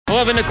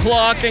11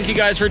 o'clock. Thank you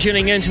guys for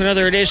tuning in to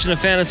another edition of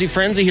Fantasy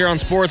Frenzy here on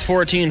Sports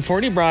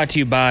 1440, brought to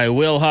you by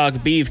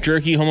Wilhauk Beef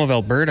Jerky, home of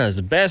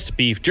Alberta's best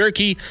beef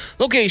jerky.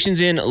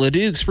 Locations in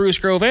Leduc, Spruce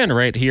Grove, and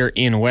right here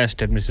in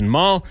West Edmonton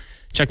Mall.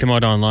 Check them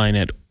out online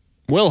at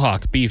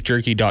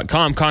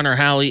wilhaukbeefjerky.com. Connor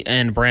Halley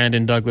and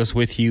Brandon Douglas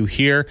with you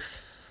here.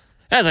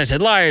 As I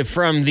said, live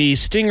from the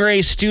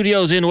Stingray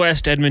Studios in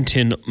West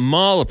Edmonton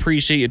Mall.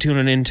 Appreciate you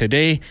tuning in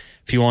today.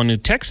 If you want to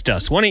text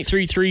us,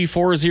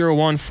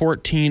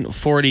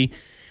 1-833-401-1440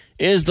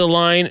 is the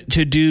line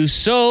to do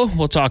so.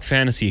 We'll talk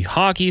fantasy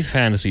hockey,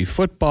 fantasy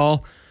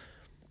football,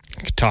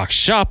 talk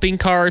shopping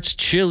carts,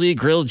 chili,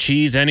 grilled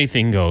cheese,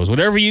 anything goes.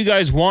 Whatever you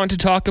guys want to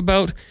talk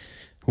about,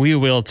 we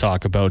will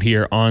talk about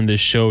here on this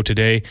show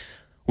today.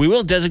 We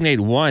will designate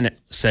one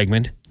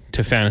segment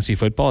to fantasy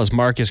football as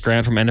Marcus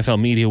Grant from NFL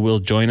Media will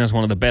join us,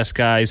 one of the best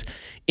guys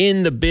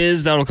in the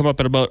biz. That'll come up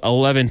at about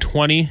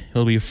 11:20.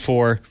 He'll be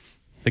for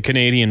the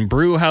Canadian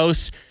Brew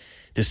House,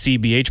 the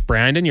CBH.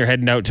 Brandon, you're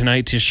heading out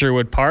tonight to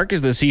Sherwood Park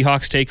as the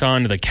Seahawks take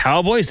on the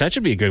Cowboys. That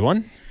should be a good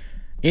one.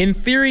 In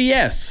theory,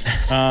 yes.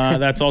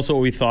 That's also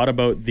what we thought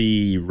about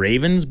the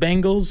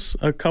Ravens-Bengals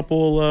a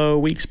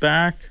couple weeks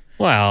back.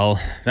 Well,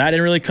 that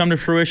didn't really come to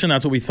fruition.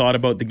 That's what we thought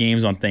about the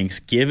games on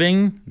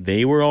Thanksgiving.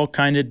 They were all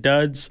kind of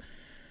duds.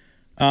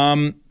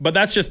 But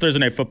that's just Thursday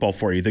Night Football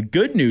for you. The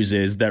good news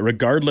is that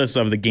regardless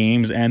of the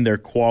games and their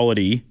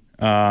quality,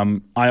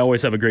 I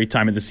always have a great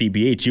time at the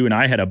CBH. You and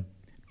I had a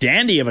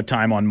dandy of a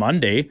time on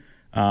Monday.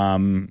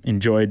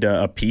 Enjoyed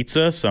a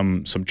pizza,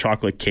 some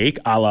chocolate cake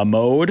a la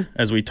mode,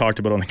 as we talked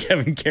about on the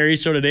Kevin Carey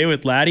show today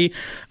with Laddie.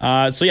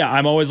 So yeah,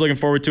 I'm always looking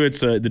forward to it.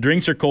 So the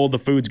drinks are cold, the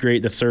food's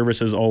great, the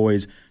service is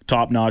always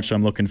top notch. So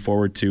I'm looking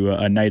forward to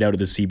a night out at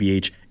the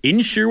CBH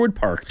in Sherwood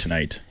Park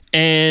tonight.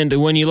 And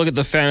when you look at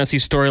the fantasy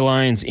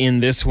storylines in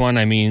this one,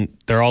 I mean,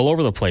 they're all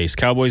over the place.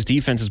 Cowboys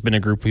defense has been a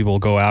group people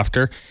go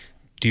after.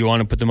 Do you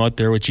want to put them out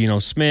there with Geno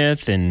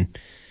Smith and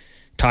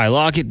Ty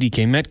Lockett,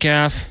 DK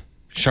Metcalf,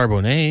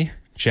 Charbonnet,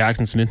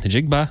 Jackson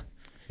Smith-Njigba?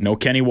 No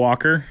Kenny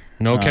Walker.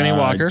 No Kenny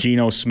Walker.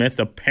 Geno Smith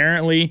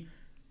apparently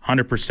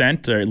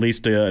 100%, or at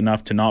least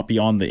enough to not be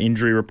on the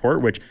injury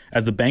report, which,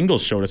 as the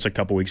Bengals showed us a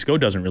couple weeks ago,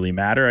 doesn't really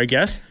matter, I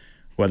guess,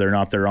 whether or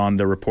not they're on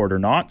the report or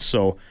not.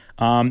 So,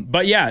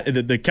 but yeah,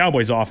 the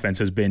Cowboys offense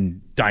has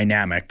been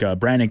dynamic.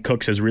 Brandon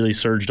Cooks has really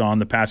surged on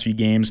the past few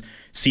games.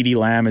 CeeDee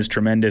Lamb is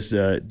tremendous.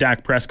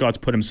 Dak Prescott's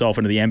put himself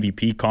into the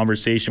MVP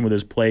conversation with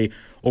his play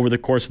over the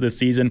course of this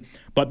season.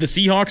 But the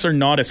Seahawks are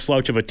not a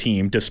slouch of a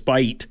team,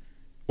 despite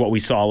what we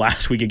saw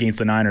last week against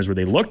the Niners, where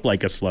they looked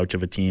like a slouch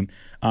of a team.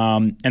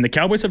 And the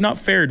Cowboys have not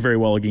fared very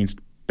well against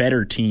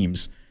better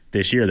teams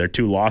this year. Their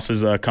two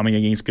losses coming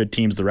against good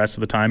teams the rest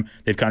of the time.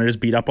 They've kind of just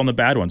beat up on the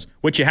bad ones,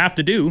 which you have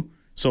to do.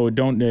 So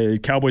don't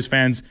Cowboys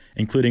fans,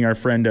 including our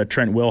friend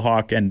Trent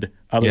Wilhauk and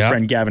other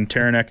friend Gavin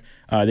Taranek,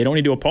 they don't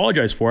need to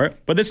apologize for it.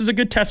 But this is a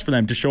good test for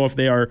them to show if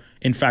they are,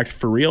 in fact,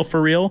 for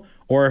real,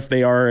 or if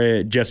they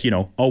are just,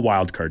 a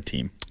wild card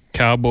team.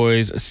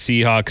 Cowboys,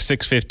 Seahawks,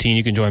 6:15.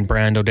 You can join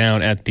Brando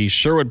down at the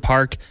Sherwood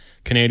Park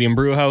Canadian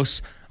Brew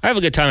House. I have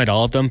a good time at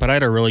all of them, but I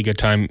had a really good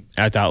time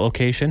at that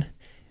location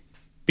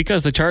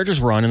because the Chargers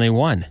were on and they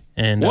won.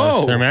 And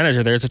their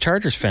manager there is a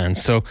Chargers fan.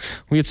 So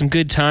we had some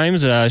good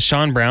times.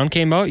 Sean Brown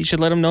came out. You should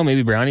let him know.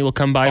 Maybe Brownie will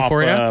come by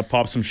for you.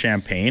 Pop some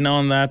champagne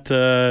on that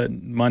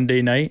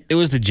Monday night. It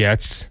was the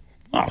Jets.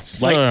 Oh,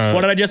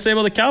 what did I just say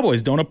about the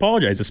Cowboys? Don't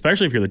apologize,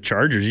 especially if you're the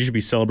Chargers. You should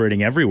be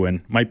celebrating every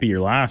win. Might be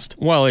your last.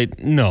 Well,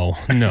 no.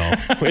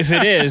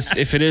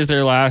 if it is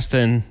their last,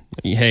 then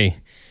hey,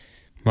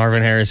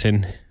 Marvin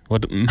Harrison.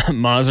 What,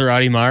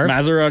 Maserati Marv?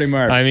 Maserati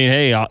Marv. I mean,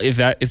 hey,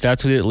 if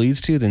that's what it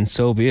leads to, then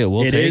so be it.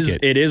 We'll take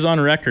it. It is on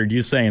record,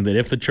 you saying that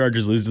if the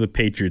Chargers lose to the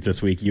Patriots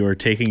this week, you are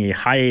taking a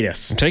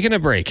hiatus. I'm taking a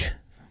break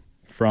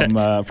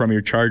from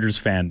your Chargers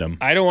fandom.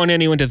 I don't want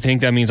anyone to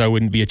think that means I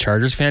wouldn't be a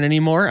Chargers fan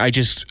anymore. I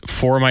just,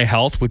 for my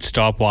health, would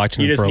stop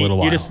watching them for a little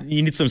while.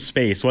 You need some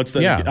space. What's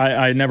the? Yeah.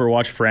 I never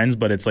watched Friends,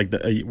 but it's like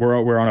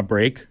we're on a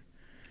break.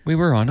 We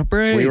were on a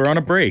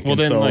break. Well,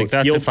 then, so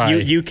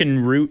that's you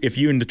can root if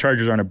you and the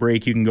Chargers are on a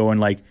break. You can go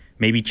and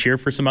maybe cheer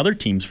for some other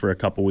teams for a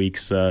couple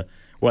weeks.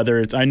 Whether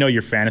it's, I know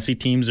your fantasy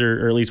teams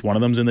or at least one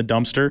of them's in the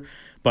dumpster,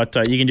 but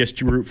you can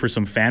just root for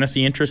some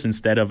fantasy interest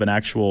instead of an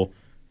actual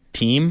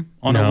team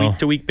on a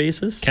week-to-week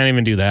basis. Can't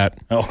even do that.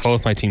 Oh.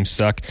 Both my teams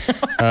suck.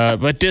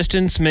 But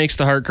distance makes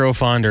the heart grow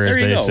fonder, as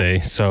they say.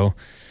 So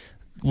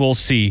we'll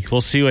see.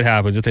 We'll see what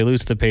happens. If they lose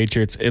to the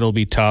Patriots, it'll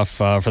be tough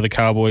for the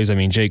Cowboys. I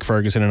mean, Jake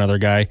Ferguson, another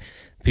guy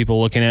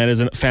people looking at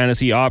as a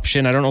fantasy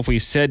option. I don't know if we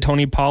said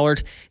Tony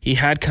Pollard. He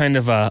had kind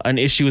of an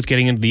issue with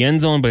getting into the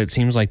end zone, but it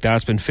seems like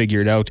that's been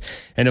figured out.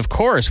 And of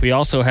course, we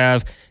also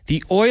have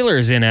the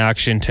Oilers in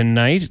action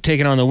tonight,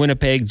 taking on the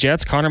Winnipeg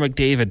Jets. Connor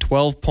McDavid,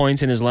 12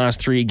 points in his last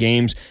 3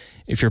 games.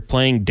 If you're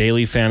playing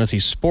daily fantasy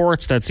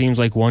sports, that seems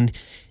like one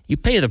you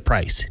pay the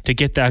price to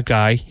get that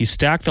guy. You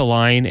stack the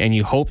line, and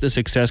you hope the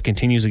success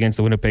continues against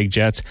the Winnipeg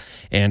Jets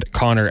and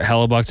Connor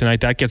Hellebuck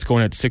tonight. That gets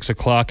going at 6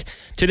 o'clock.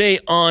 Today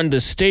on the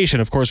station,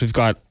 of course, we've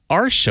got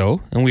our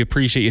show, and we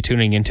appreciate you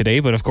tuning in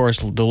today. But, of course,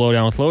 the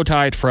Lowdown with Low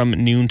Tide from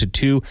noon to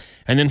 2,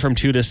 and then from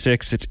 2 to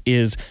 6, it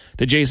is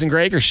the Jason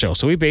Gregor Show.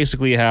 So we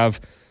basically have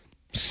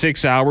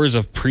 6 hours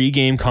of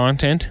pregame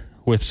content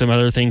with some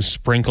other things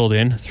sprinkled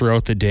in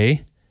throughout the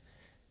day.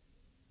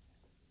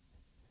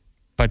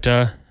 But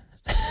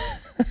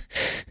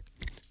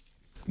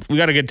we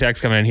got a good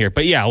text coming in here.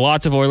 But yeah,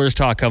 lots of Oilers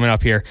talk coming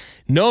up here.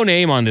 No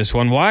name on this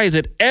one. Why is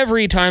it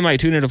every time I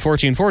tune into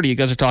 1440, you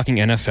guys are talking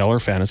NFL or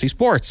fantasy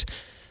sports?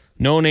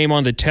 No name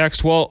on the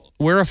text. Well,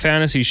 we're a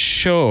fantasy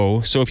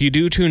show, so if you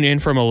do tune in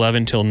from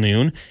 11 till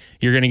noon,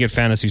 you're going to get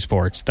fantasy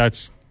sports.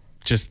 That's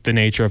just the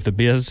nature of the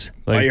biz.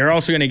 Well, you're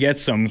also going to get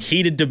some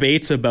heated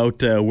debates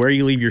about where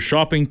you leave your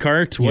shopping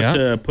cart, what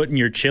to put in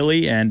your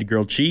chili and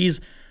grilled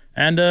cheese,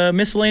 and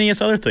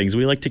miscellaneous other things.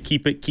 We like to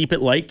keep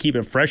it light, keep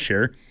it fresh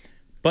here.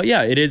 But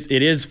yeah, it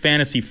is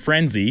fantasy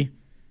frenzy,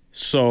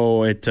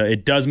 so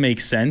it does make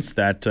sense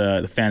that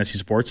the fantasy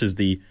sports is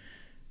the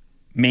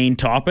main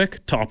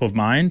topic, top of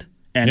mind,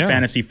 and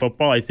fantasy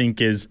football I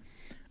think is.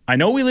 I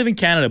know we live in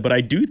Canada, but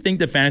I do think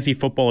that fantasy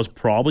football is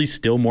probably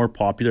still more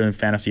popular than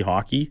fantasy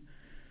hockey.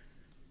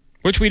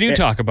 Which we do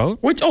talk about.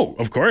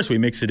 Of course, we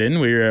mix it in.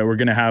 We're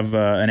going to have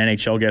an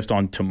NHL guest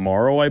on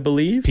tomorrow, I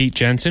believe. Pete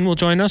Jensen will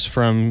join us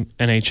from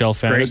NHL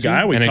Fantasy. Great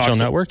guy. We NHL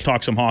Network.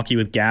 Talked some hockey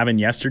with Gavin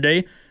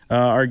yesterday,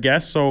 our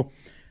guest. So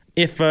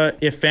if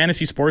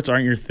fantasy sports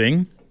aren't your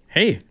thing,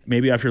 hey,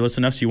 maybe after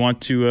listening to us, you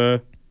want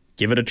to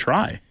give it a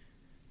try.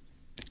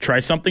 Try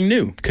something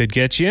new. Could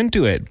get you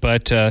into it.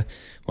 But, I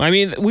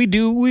mean,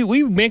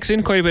 we mix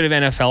in quite a bit of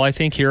NFL, I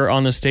think, here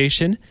on the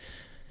station.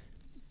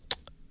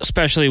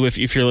 Especially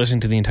if you're listening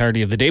to the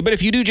entirety of the day. But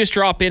if you do just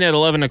drop in at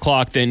 11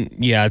 o'clock, then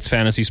yeah, it's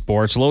fantasy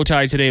sports. Low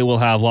Tide today will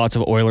have lots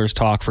of Oilers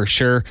talk for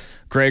sure.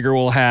 Gregor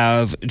will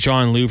have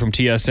John Liu from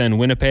TSN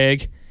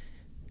Winnipeg.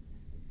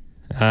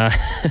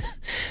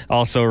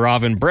 Also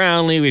Robin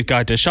Brownlee. We've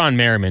got Deshaun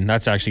Merriman.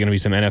 That's actually going to be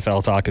some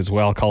NFL talk as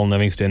well. Colin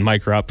Livingston,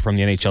 Mike Rupp from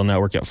the NHL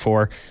Network at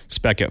 4.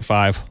 Spec at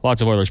 5.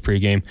 Lots of Oilers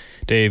pregame.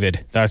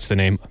 David, that's the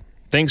name.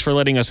 Thanks for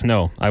letting us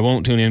know. I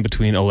won't tune in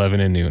between 11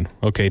 and noon.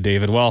 Okay,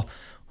 David. Well,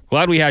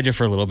 glad we had you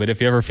for a little bit.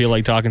 If you ever feel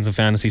like talking some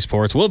fantasy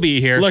sports, we'll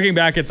be here. Looking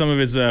back at some of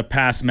his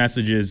past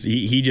messages,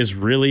 he just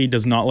really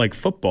does not like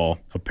football,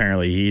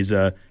 apparently. He's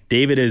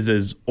David is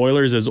as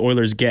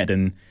Oilers get,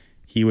 and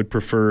he would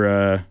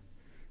prefer,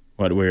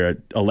 we're at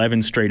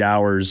 11 straight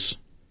hours,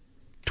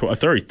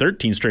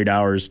 13 straight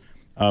hours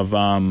of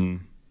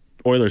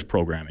Oilers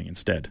programming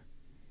instead.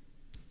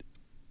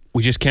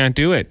 We just can't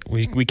do it.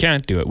 We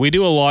can't do it. We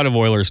do a lot of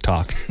Oilers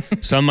talk.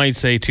 Some might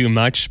say too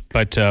much,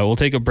 but we'll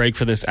take a break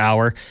for this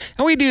hour.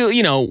 And we do,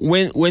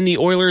 when the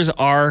Oilers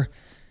are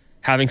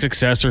having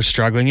success or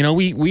struggling,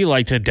 we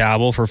like to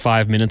dabble for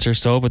 5 minutes or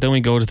so, but then we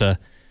go to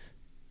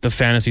the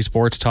fantasy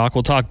sports talk.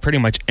 We'll talk pretty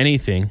much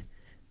anything.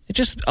 It's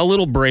just a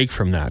little break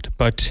from that.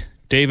 But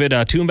David,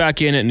 tune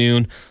back in at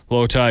noon.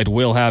 Low Tide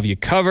will have you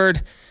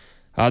covered.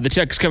 The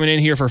text coming in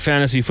here for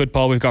fantasy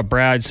football. We've got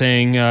Brad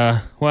saying,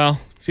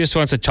 he just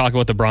wants to talk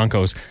about the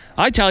Broncos.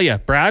 I tell you,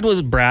 Brad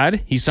was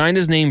Brad. He signed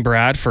his name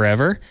Brad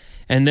forever.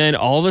 And then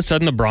all of a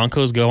sudden the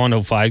Broncos go on a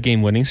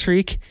 5-game winning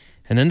streak.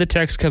 And then the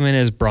text come in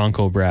as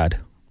Bronco Brad.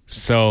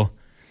 So.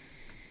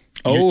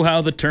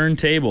 How the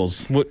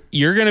turntables.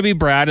 You're going to be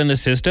Brad in the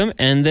system.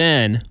 And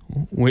then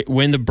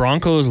when the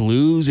Broncos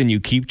lose and you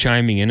keep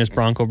chiming in as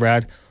Bronco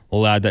Brad,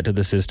 we'll add that to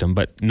the system.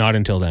 But not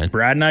until then.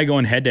 Brad and I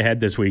going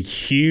head-to-head this week.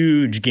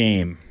 Huge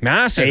game.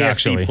 Massive,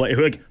 AFC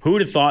actually. Who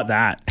would have thought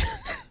that?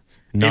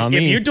 If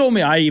you told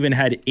me I even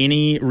had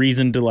any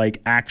reason to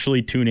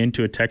actually tune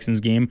into a Texans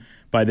game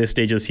by this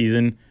stage of the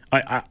season,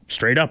 I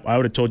straight up, I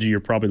would have told you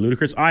you're probably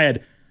ludicrous. I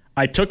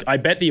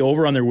bet the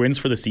over on their wins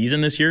for the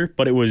season this year,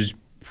 but it was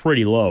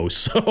pretty low.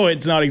 So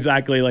it's not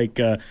exactly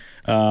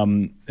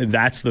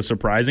that's the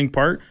surprising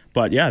part.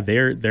 But yeah,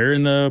 they're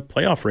in the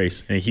playoff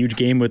race in a huge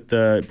game with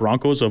the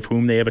Broncos, of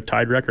whom they have a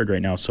tied record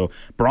right now. So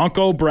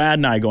Bronco, Brad,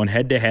 and I going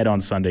head to head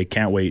on Sunday.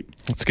 Can't wait.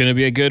 It's going to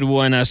be a good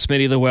one.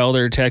 Smitty the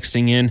Welder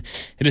texting in.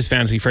 It is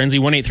Fantasy Frenzy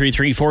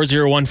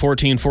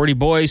 1-833-401-1440.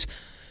 Boys,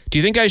 do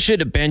you think I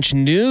should bench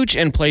Nuge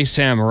and play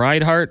Sam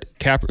Reinhart,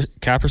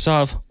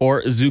 Kaprizov,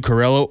 or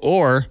Zuccarello,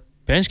 or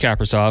bench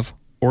Kaprizov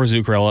or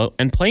Zuccarello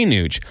and play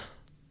Nuge?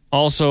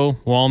 Also,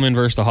 Wallman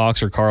versus the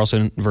Hawks or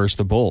Carlson versus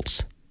the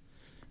Bolts.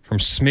 From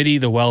Smitty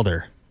the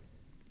Welder.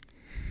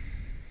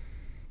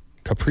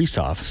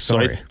 Kaprizov.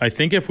 Sorry. So I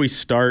think if we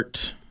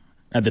start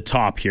at the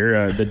top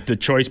here, the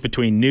choice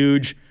between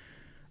Nuge,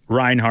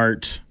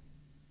 Reinhart.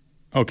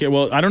 Okay,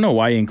 well, I don't know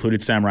why he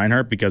included Sam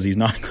Reinhart because he's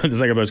not the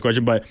second best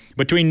question, but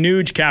between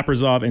Nuge,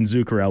 Kaprizov, and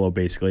Zuccarello,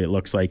 basically, it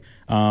looks like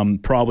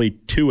probably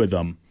two of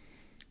them.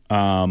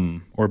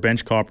 Or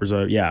bench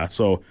Kaprizov. Yeah,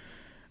 so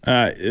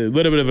a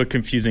little bit of a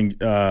confusing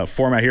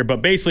format here,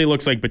 but basically it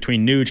looks like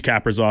between Nuge,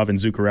 Kaprizov, and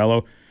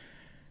Zuccarello.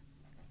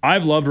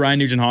 I've loved Ryan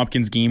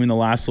Nugent-Hopkins' game in the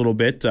last little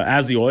bit.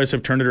 As the Oilers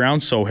have turned it around,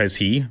 so has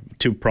he.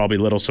 To probably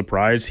little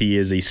surprise, he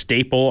is a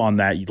staple on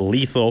that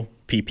lethal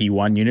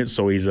PP1 unit,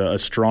 so he's a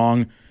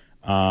strong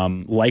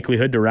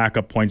likelihood to rack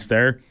up points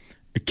there.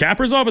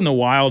 Kaprizov and the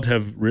Wild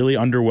have really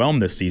underwhelmed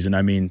this season.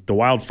 I mean, the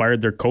Wild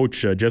fired their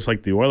coach just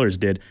like the Oilers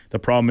did. The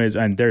problem is,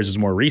 and theirs is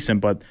more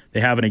recent, but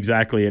they haven't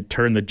exactly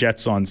turned the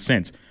Jets on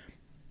since.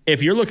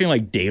 If you're looking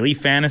like daily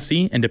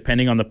fantasy, and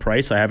depending on the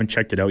price, I haven't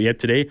checked it out yet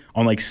today,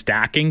 on like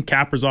stacking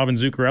Kaprizov and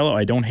Zuccarello,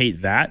 I don't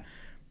hate that.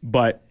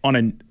 But on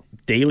a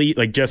daily,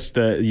 like just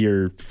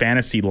your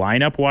fantasy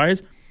lineup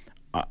wise,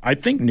 I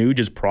think Nuge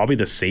is probably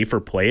the safer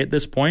play at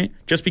this point,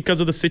 just because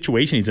of the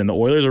situation he's in. The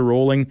Oilers are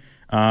rolling,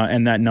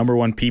 and that number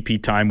one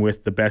PP time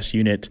with the best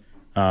unit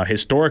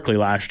historically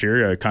last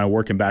year, kind of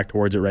working back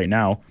towards it right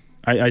now.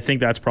 I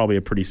think that's probably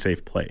a pretty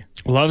safe play.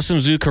 Love some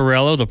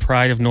Zuccarello, the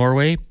pride of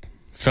Norway.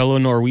 Fellow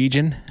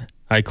Norwegian.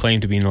 I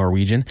claim to be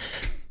Norwegian.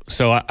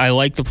 So I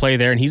like the play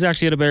there, and he's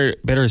actually had a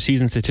better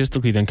season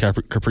statistically than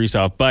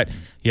Kaprizov. But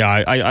yeah,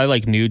 I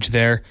like Nuge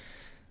there.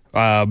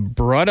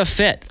 Brutta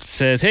Fit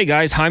says, "Hey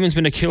guys, Hyman's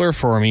been a killer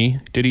for me.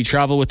 Did he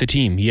travel with the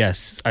team?"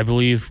 Yes, I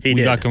believe we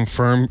got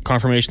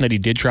confirmation that he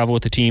did travel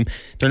with the team.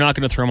 They're not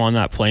going to throw him on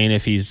that plane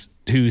if he's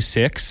too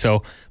sick.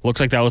 So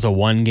looks like that was a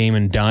one game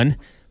and done.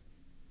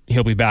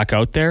 He'll be back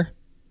out there.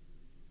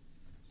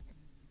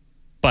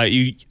 But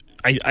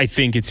I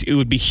think it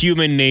would be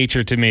human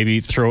nature to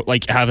maybe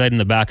have that in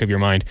the back of your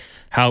mind.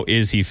 How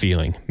is he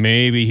feeling?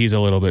 Maybe he's a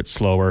little bit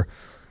slower.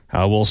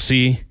 We'll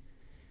see.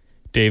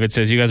 David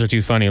says, "You guys are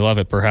too funny. Love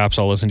it. Perhaps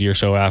I'll listen to your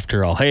show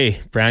after all." Hey,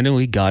 Brandon,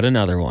 we got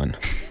another one.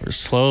 We're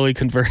slowly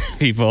converting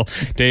people.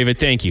 David,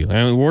 thank you.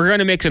 And we're going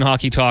to mix in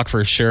hockey talk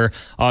for sure.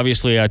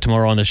 Obviously,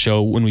 tomorrow on the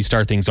show, when we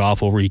start things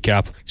off, we'll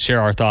recap,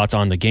 share our thoughts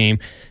on the game.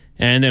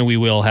 And then we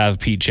will have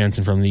Pete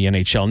Jensen from the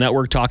NHL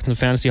Network talking some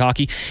fantasy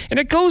hockey. And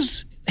it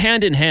goes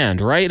hand in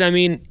hand, right? I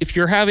mean, if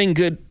you're having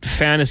good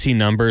fantasy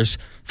numbers,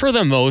 for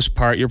the most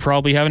part, you're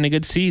probably having a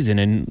good season.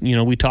 And,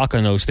 we talk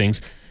on those things.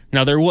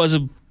 Now, there was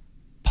a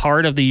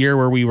part of the year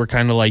where we were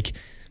kind of like,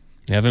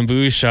 Evan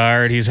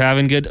Bouchard, he's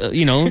having good,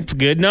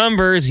 good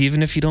numbers,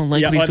 even if you don't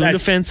like what he's doing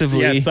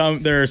defensively. Yeah,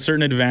 there are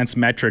certain advanced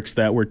metrics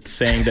that were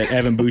saying that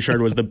Evan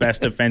Bouchard was the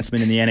best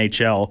defenseman in the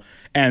NHL.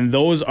 And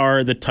those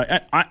are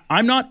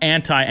I'm not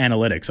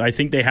anti-analytics. I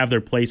think they have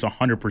their place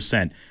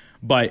 100%.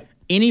 But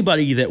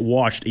anybody that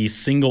watched a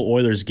single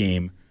Oilers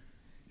game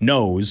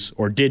knows,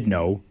 or did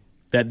know,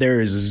 that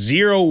there is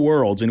zero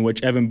worlds in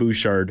which Evan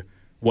Bouchard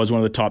was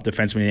one of the top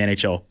defensemen in the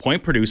NHL.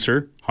 Point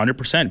producer,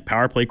 100%.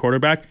 Power play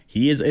quarterback,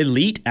 he is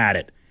elite at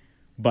it.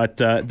 But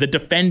the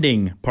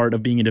defending part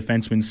of being a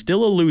defenseman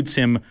still eludes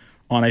him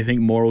on, I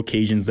think, more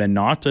occasions than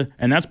not.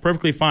 And that's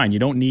perfectly fine. You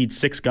don't need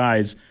six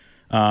guys.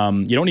 You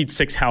don't need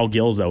six Hal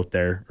Gills out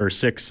there or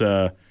six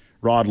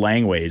Rod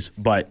Langways.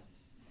 But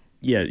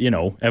yeah,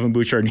 Evan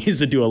Bouchard needs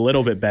to do a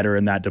little bit better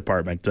in that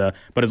department.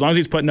 But as long as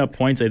he's putting up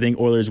points, I think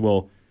Oilers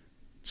will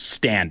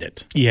stand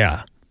it.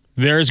 Yeah.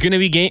 There's going to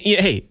be game.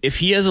 Hey, if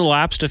he has a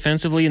lapse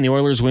defensively and the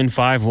Oilers win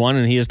 5-1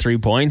 and he has 3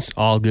 points,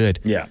 all good.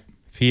 Yeah.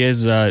 If he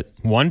has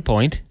 1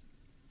 point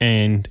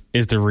and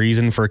is the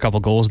reason for a couple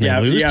goals and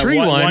they lose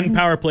 3-1. One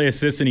power play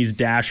assist and he's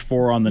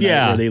 -4 on the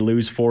night where they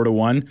lose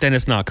 4-1. Then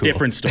it's not cool.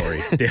 Different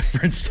story.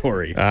 Different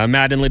story.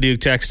 Matt and Leduc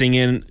texting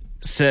in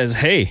says,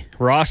 "Hey,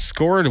 Ross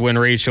scored when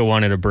Rachel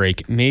wanted a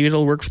break. Maybe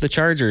it'll work for the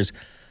Chargers."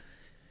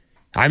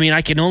 I mean,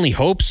 I can only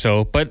hope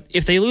so. But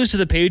if they lose to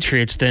the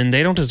Patriots, then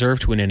they don't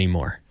deserve to win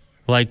anymore.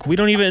 Like, we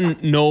don't even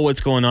know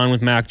what's going on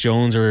with Mac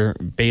Jones or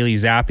Bailey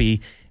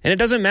Zappi, and it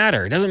doesn't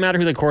matter. It doesn't matter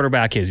who the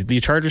quarterback is. The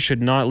Chargers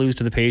should not lose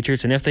to the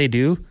Patriots, and if they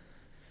do,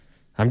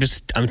 I'm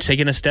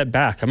taking a step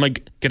back. I'm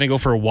like going to go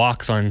for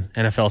walks on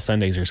NFL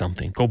Sundays or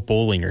something. Go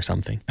bowling or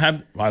something.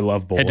 I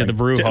love bowling. Head to the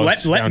brew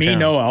house Let me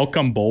know. I'll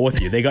come bowl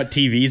with you. They got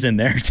TVs in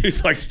there too,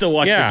 so I can still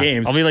watch the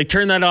games. I'll be like,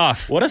 turn that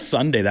off. What a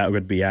Sunday that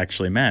would be,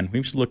 actually. Man,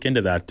 we should look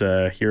into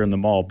that here in the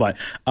mall. But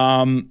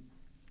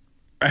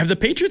have the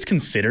Patriots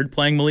considered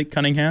playing Malik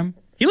Cunningham?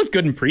 He looked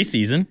good in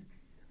preseason.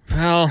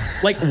 Well,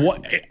 like,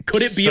 what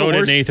could it be? So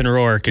did Nathan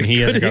Rourke, and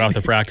he hasn't got off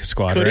the practice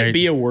squad. Could right? it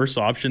be a worse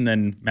option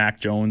than Mac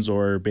Jones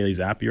or Bailey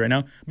Zappi right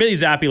now? Bailey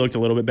Zappi looked a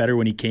little bit better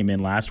when he came in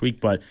last week,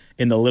 but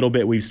in the little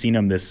bit we've seen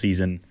him this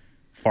season,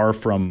 far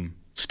from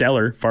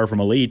stellar, far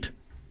from elite.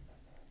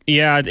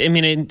 Yeah, I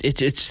mean,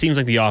 it seems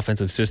like the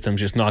offensive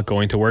system's just not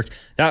going to work.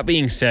 That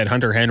being said,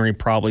 Hunter Henry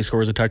probably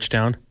scores a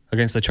touchdown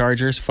against the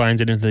Chargers, finds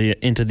it into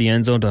the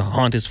end zone to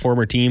haunt his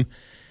former team.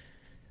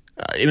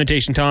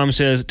 Imitation Tom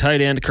says,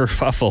 tight end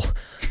kerfuffle.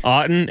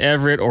 Otten,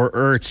 Everett, or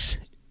Ertz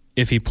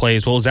if he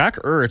plays. Well, Zach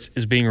Ertz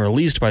is being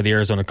released by the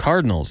Arizona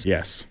Cardinals.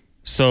 Yes.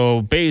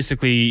 So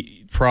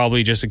basically,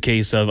 probably just a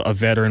case of a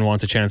veteran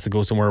wants a chance to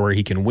go somewhere where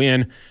he can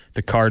win.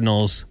 The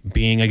Cardinals,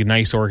 being a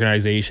nice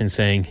organization,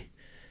 saying,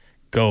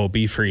 go,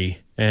 be free.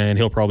 And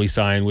he'll probably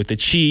sign with the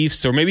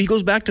Chiefs, or maybe he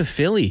goes back to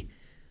Philly.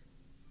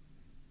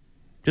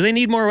 Do they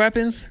need more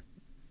weapons?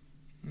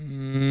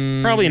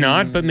 Probably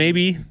not, but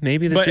maybe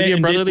the city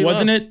of brotherly love.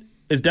 Wasn't it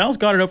is Dallas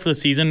Goedert out for the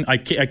season? I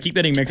keep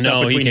getting mixed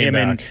up between him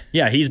and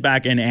he's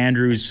back, and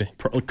Andrews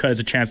has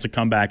a chance to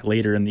come back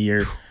later in the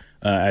year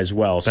as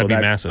well. That'd be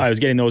massive. I was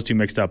getting those two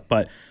mixed up.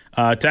 But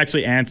to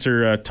actually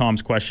answer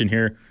Tom's question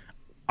here,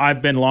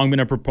 I've long been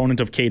a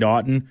proponent of Cade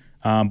Otton,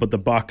 but the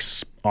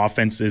Bucs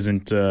offense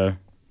isn't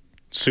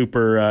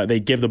super. They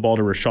give the ball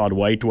to Rachaad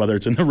White, whether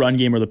it's in the run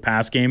game or the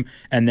pass game,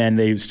 and then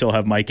they still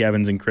have Mike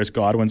Evans and Chris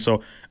Godwin.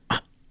 So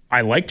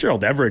I like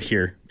Gerald Everett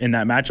here in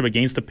that matchup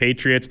against the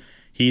Patriots.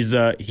 He's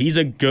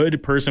a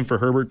good person for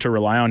Herbert to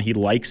rely on. He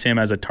likes him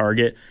as a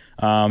target.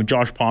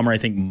 Josh Palmer, I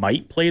think,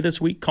 might play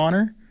this week.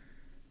 Connor,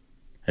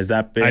 has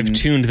that been? I've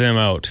tuned them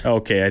out.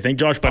 Okay, I think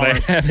Josh Palmer.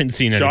 But I haven't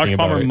seen anything Josh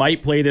Palmer about it.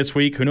 might play this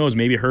week. Who knows?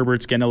 Maybe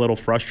Herbert's getting a little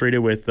frustrated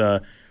with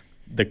the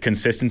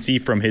consistency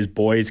from his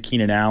boys,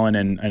 Keenan Allen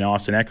and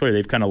Austin Eckler.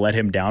 They've kind of let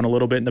him down a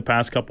little bit in the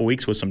past couple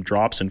weeks with some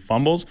drops and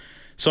fumbles.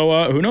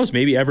 So who knows?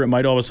 Maybe Everett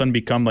might all of a sudden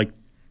become like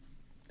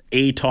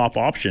a top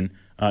option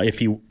if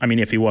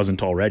he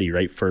wasn't already,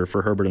 right,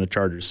 for Herbert and the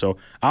Chargers. So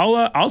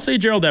I'll say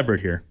Gerald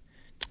Everett here.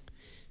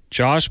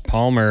 Josh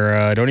Palmer,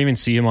 I don't even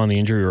see him on the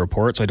injury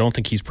report, so I don't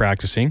think he's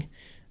practicing.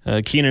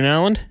 Keenan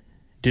Allen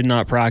did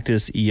not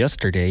practice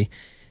yesterday.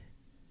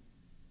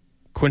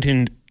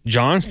 Quentin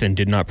Johnston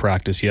did not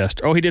practice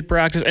yesterday. Oh, he did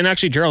practice. And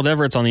actually, Gerald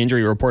Everett's on the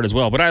injury report as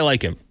well. But I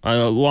like him.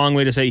 A long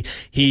way to say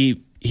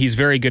he's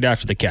very good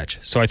after the catch.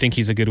 So I think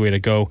he's a good way to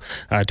go.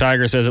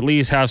 Tiger says, at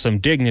least have some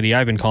dignity.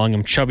 I've been calling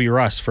him Chubby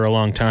Russ for a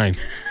long time.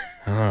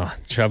 Oh,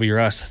 Chubby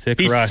Russ, thick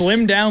Russ. He's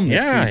slimmed down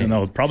this season,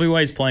 though. Probably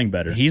why he's playing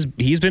better. He's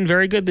been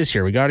very good this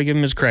year. We got to give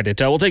him his credit.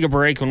 We'll take a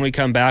break. When we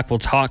come back, we'll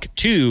talk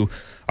to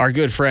our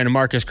good friend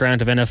Marcus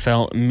Grant of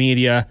NFL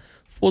Media.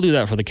 We'll do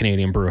that for the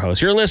Canadian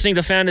Brewhouse. You're listening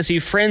to Fantasy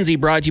Frenzy,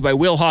 brought to you by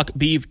Wilhauk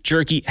Beef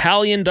Jerky.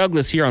 Hallie and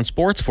Douglas here on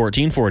Sports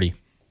 1440.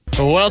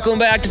 Welcome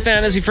back to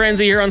Fantasy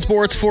Frenzy here on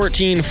Sports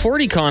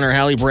 1440. Connor,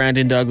 Hallie,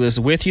 Brandon, Douglas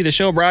with you. The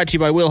show brought to you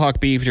by Wilhauk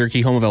Beef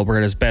Jerky, home of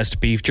Alberta's best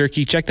beef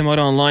jerky. Check them out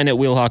online at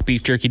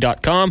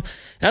wilhaukbeefjerky.com.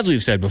 As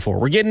we've said before,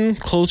 we're getting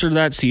closer to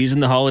that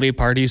season. The holiday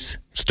party's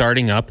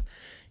starting up.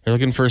 You're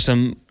looking for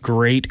some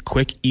great,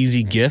 quick,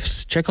 easy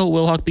gifts. Check out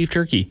Wilhauk Beef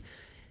Jerky.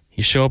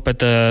 You show up at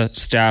the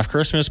staff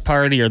Christmas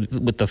party or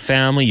with the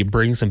family, you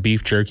bring some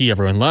beef jerky,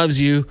 everyone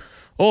loves you,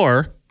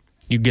 or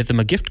you get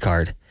them a gift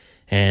card.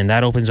 And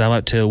that opens them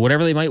up to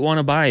whatever they might want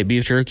to buy.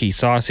 Beef jerky,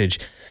 sausage,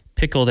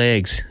 pickled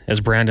eggs,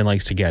 as Brandon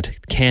likes to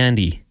get,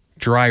 candy,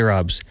 dry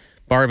rubs,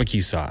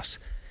 barbecue sauce.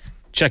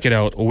 Check it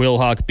out,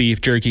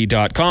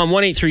 wilhaukbeefjerky.com.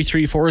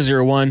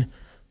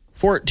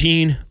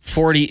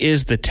 1-833-401-1440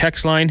 is the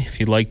text line if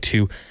you'd like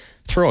to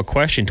throw a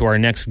question to our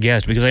next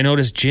guest, because I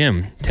noticed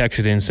Jim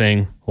texted in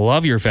saying,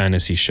 love your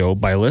fantasy show.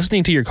 By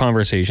listening to your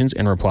conversations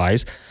and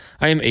replies,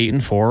 I am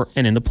 8-4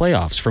 and in the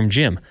playoffs, from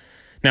Jim.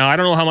 Now, I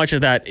don't know how much of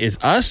that is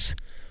us,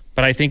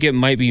 but I think it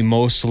might be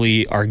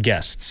mostly our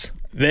guests.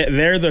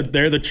 They're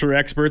the true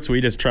experts. We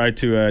just try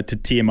to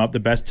tee them up the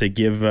best to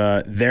give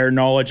their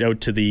knowledge out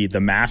to the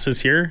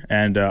masses here.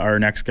 And our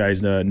next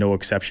guy's no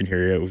exception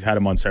here. We've had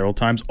him on several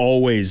times.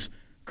 Always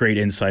great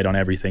insight on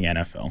everything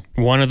NFL.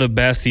 One of the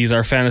best. He's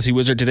our fantasy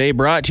wizard today,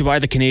 brought to you by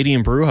the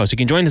Canadian Brewhouse. You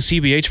can join the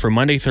CBH for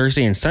Monday,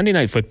 Thursday, and Sunday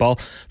Night Football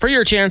for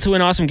your chance to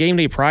win awesome game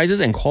day prizes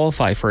and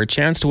qualify for a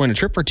chance to win a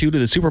trip or two to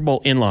the Super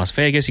Bowl in Las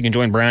Vegas. You can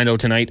join Brando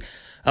tonight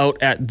out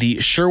at the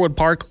Sherwood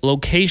Park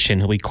location.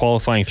 He'll be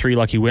qualifying 3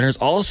 lucky winners.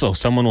 Also,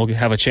 someone will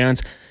have a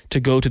chance to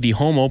go to the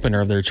home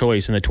opener of their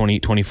choice in the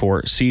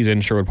 2024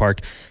 season. Sherwood Park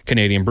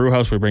Canadian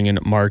Brewhouse. We bring in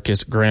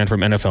Marcus Grant from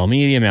NFL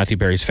Media, Matthew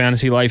Berry's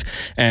Fantasy Life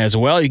as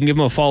well. You can give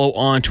him a follow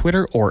on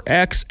Twitter or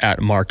X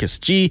at Marcus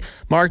G.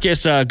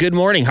 Marcus, good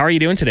morning. How are you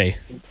doing today?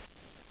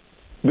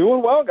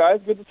 Doing well, guys.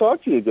 Good to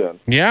talk to you again.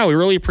 Yeah, we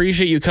really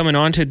appreciate you coming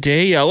on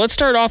today. Let's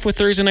start off with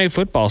Thursday Night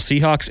Football,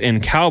 Seahawks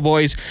and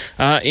Cowboys.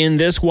 In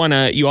this one,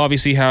 you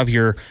obviously have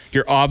your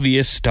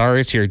obvious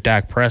starts, your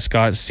Dak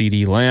Prescott,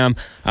 CeeDee Lamb.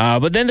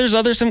 But then there's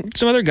some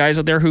other guys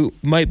out there who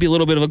might be a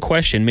little bit of a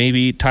question.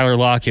 Maybe Tyler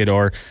Lockett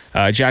or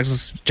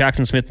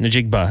Jackson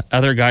Smith-Njigba,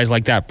 other guys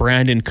like that,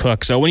 Brandon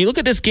Cook. So when you look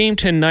at this game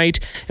tonight,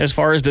 as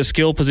far as the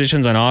skill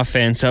positions on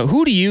offense,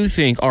 who do you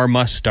think are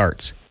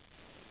must-starts?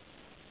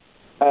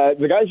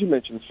 The guys you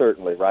mentioned,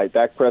 certainly, right?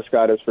 Dak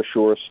Prescott is for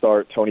sure a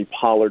start. Tony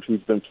Pollard,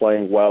 who's been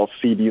playing well.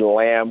 CeeDee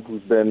Lamb,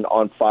 who's been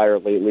on fire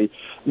lately.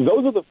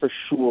 Those are the for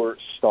sure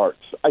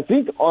starts. I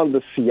think on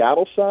the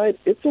Seattle side,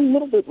 it's a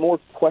little bit more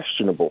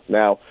questionable.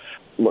 Now,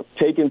 look,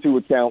 take into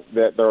account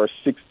that there are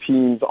 6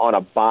 teams on a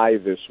bye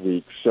this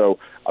week, so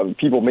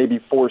people may be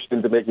forced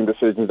into making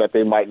decisions that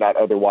they might not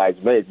otherwise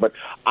make. But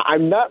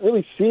I'm not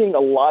really seeing a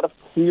lot of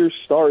clear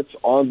starts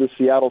on the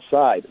Seattle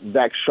side.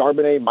 Zach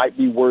Charbonnet might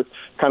be worth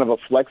kind of a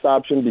flex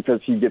option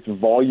because he gets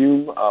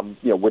volume.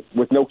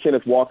 With no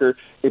Kenneth Walker,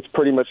 it's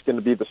pretty much going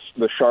to be the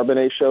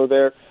Charbonnet show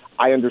there.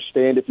 I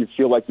understand if you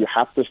feel like you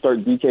have to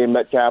start DK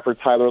Metcalf or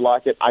Tyler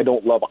Lockett. I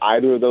don't love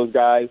either of those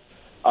guys.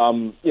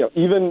 Geno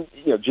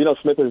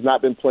Smith has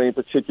not been playing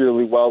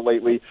particularly well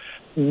lately.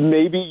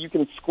 Maybe you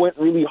can squint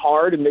really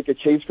hard and make a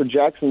case for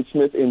Jackson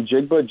Smith and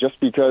Jigba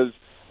just because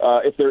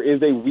if there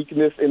is a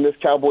weakness in this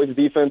Cowboys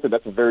defense, and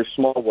that's a very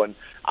small one,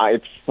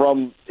 it's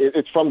from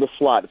the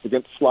slot. It's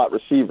against slot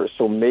receivers,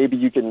 so maybe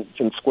you can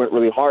squint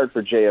really hard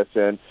for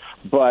JSN.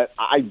 But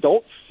I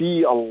don't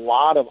see a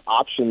lot of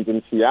options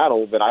in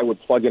Seattle that I would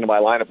plug into my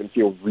lineup and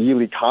feel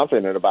really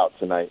confident about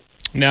tonight.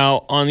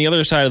 Now, on the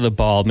other side of the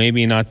ball,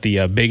 maybe not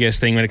the biggest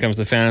thing when it comes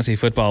to fantasy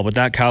football, but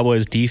that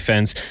Cowboys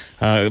defense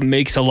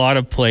makes a lot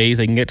of plays.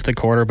 They can get to the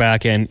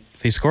quarterback, and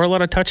they score a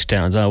lot of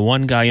touchdowns,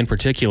 one guy in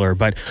particular.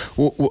 But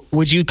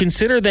would you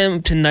consider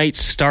them tonight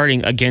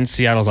starting against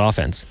Seattle's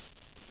offense?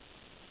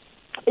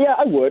 Yeah,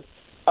 I would.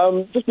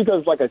 Just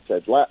because, like I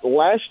said,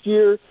 last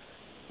year,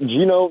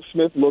 Geno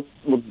Smith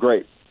looked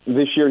great.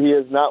 This year, he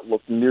has not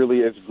looked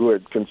nearly as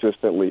good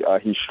consistently.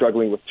 He's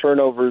struggling with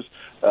turnovers.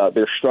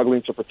 They're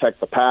struggling to protect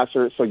the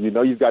passer. So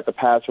you've got the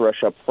pass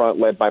rush up front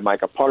led by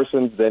Micah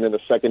Parsons. Then in the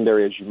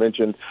secondary, as you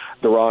mentioned,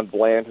 Deron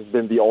Bland has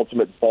been the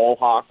ultimate ball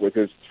hawk with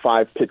his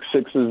 5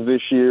 pick-sixes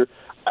this year.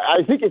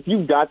 I think if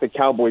you've got the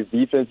Cowboys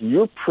defense,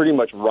 you're pretty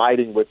much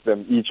riding with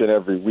them each and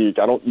every week.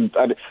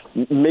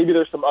 Maybe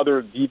there's some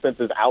other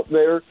defenses out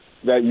there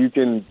that you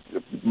can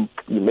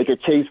make a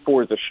case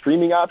for as a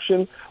streaming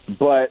option,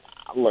 but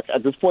look,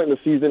 at this point in the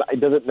season, it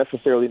doesn't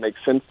necessarily make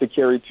sense to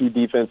carry 2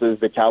 defenses.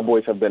 The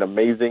Cowboys have been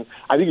amazing.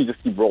 I think you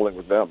just keep rolling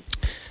with them.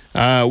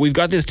 We've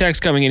got this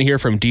text coming in here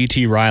from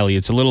DT Riley.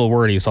 It's a little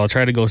wordy, so I'll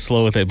try to go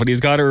slow with it. But he's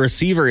got a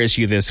receiver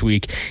issue this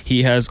week.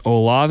 He has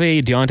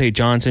Olave, Deontay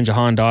Johnson,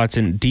 Jahan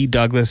Dotson, D.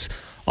 Douglas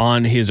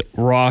on his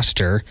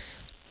roster.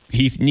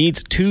 He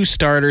needs 2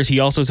 starters. He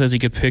also says he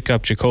could pick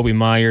up Jacoby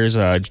Myers,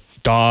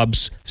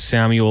 Dobbs,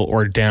 Samuel,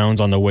 or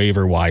Downs on the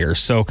waiver wire.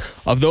 So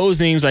of those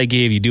names I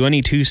gave you, do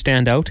any 2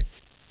 stand out?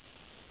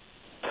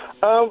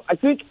 I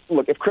think,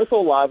 look, if Chris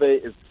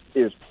Olave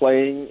is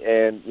playing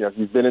and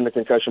he's been in the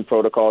concussion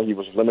protocol, he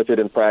was limited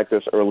in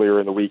practice earlier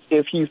in the week.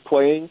 If he's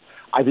playing,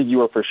 I think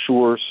you are for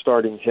sure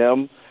starting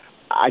him.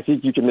 I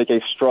think you can make a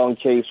strong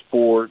case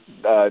for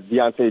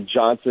Deontay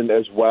Johnson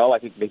as well. I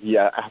think maybe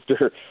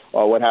after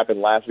what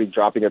happened last week,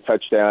 dropping a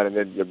touchdown and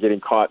then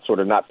getting caught sort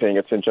of not paying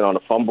attention on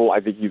a fumble,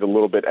 I think he's a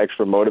little bit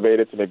extra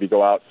motivated to maybe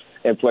go out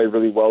and play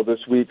really well this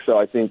week. So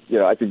I think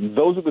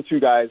those are the 2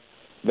 guys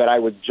that I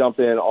would jump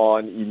in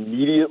on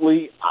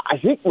immediately. I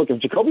think, look, if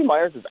Jacoby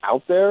Myers is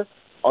out there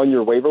on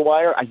your waiver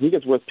wire, I think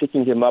it's worth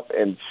picking him up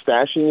and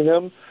stashing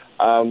him.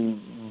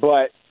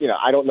 But,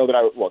 I don't know that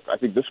I would look. I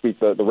think this week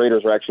the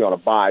Raiders are actually on a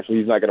bye, so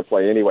he's not going to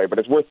play anyway. But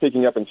it's worth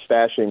picking up and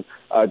stashing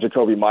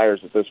Jacoby Myers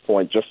at this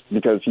point just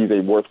because he's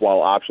a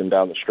worthwhile option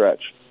down the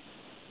stretch.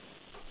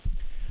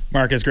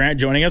 Marcus Grant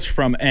joining us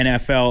from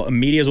NFL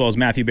Media, as well as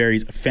Matthew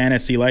Berry's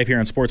Fantasy Life here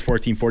on Sports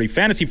 1440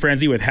 Fantasy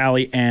Frenzy with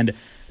Hallie and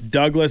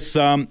Douglas.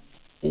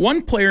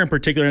 One player in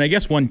particular, and I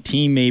guess one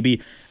team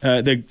maybe,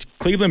 the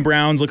Cleveland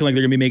Browns looking like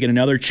they're going to be making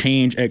another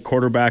change at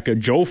quarterback.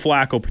 Joe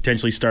Flacco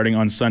potentially starting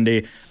on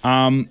Sunday.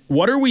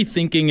 What are we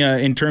thinking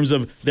in terms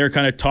of their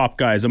kind of top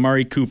guys?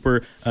 Amari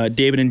Cooper,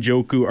 David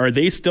Njoku, are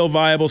they still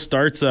viable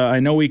starts? I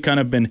know we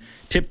kind of been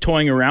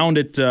tiptoeing around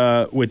it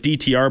with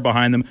DTR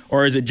behind them,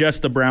 or is it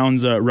just the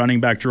Browns running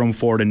back Jerome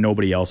Ford and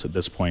nobody else at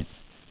this point?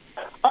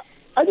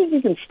 I think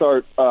you can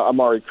start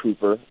Amari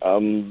Cooper.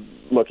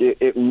 Look,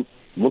 it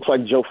looks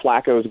like Joe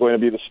Flacco is going to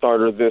be the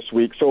starter this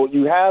week. So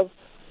you have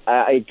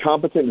a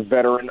competent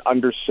veteran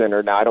under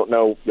center. Now, I don't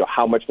know,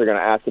 how much they're going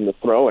to ask him to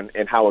throw and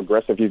how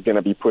aggressive he's going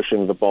to be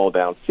pushing the ball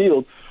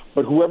downfield.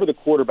 But whoever the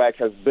quarterback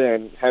has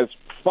been has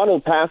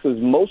funneled passes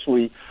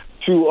mostly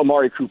to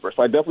Amari Cooper.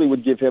 So I definitely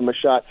would give him a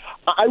shot.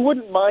 I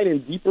wouldn't mind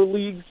in deeper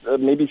leagues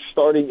maybe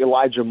starting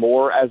Elijah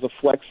Moore as a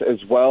flex as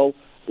well.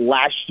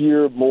 Last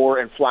year, Moore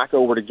and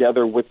Flacco were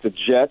together with the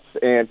Jets.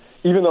 And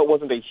even though it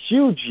wasn't a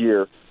huge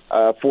year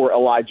for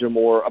Elijah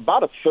Moore,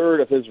 about a third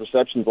of his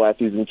receptions last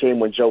season came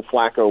when Joe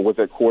Flacco was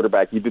at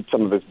quarterback. He did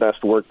some of his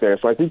best work there,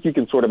 so I think you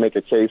can sort of make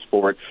a case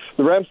for it.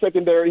 The Rams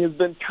secondary has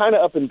been kind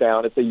of up and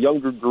down. It's a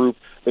younger group.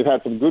 They've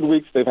had some good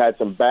weeks. They've had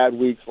some bad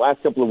weeks.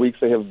 Last couple of weeks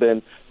they have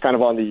been kind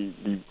of on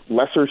the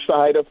lesser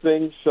side of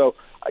things. So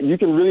you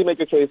can really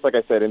make a case, like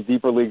I said, in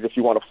deeper leagues if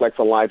you want to flex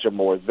Elijah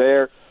Moore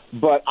there.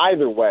 But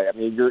either way, I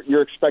mean,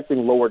 you're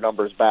expecting lower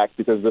numbers back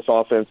because this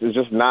offense is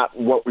just not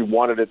what we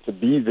wanted it to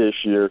be this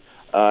year.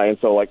 And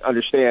so,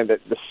 understand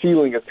that the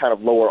ceiling is kind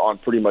of lower on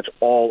pretty much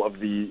all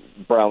of the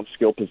Brown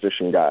skill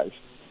position guys.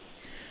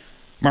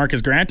 Marcus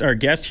Grant, our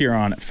guest here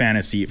on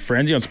Fantasy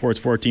Frenzy on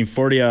Sports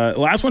 1440.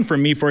 Last one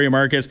from me for you,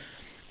 Marcus.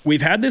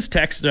 We've had this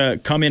text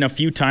come in a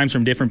few times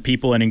from different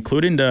people and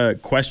including the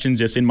questions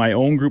just in my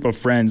own group of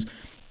friends.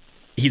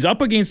 He's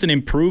up against an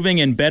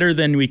improving and better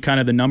than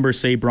the numbers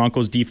say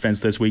Broncos defense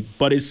this week.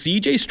 But is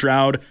C.J.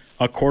 Stroud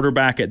a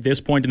quarterback at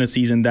this point in the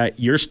season that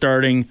you're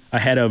starting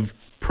ahead of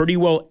pretty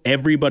well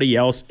everybody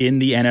else in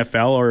the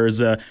NFL? Or is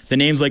the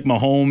names like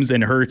Mahomes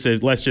and Hurts,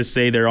 let's just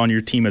say they're on your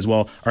team as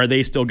well, are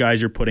they still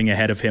guys you're putting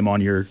ahead of him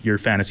on your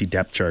fantasy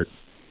depth chart?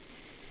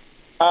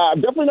 I'm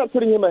definitely not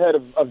putting him ahead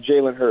of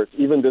Jalen Hurts,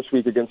 even this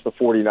week against the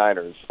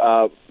 49ers.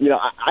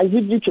 I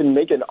think you can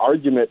make an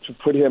argument to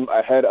put him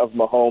ahead of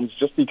Mahomes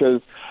just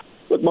because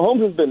look,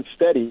 Mahomes has been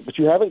steady, but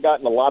you haven't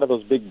gotten a lot of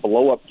those big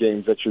blow-up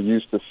games that you're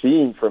used to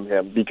seeing from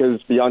him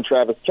because beyond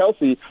Travis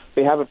Kelce,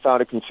 they haven't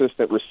found a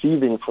consistent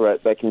receiving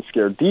threat that can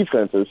scare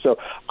defenses. So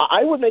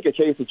I would make a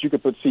case that you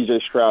could put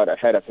C.J. Stroud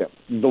ahead of him.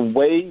 The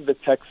way the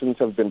Texans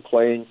have been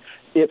playing,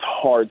 it's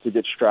hard to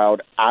get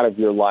Stroud out of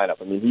your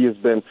lineup. I mean, he has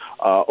been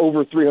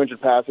over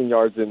 300 passing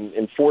yards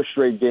in 4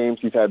 straight games.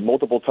 He's had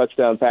multiple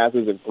touchdown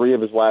passes in 3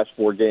 of his last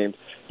 4 games.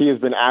 He has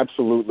been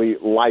absolutely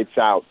lights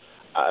out.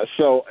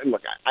 So,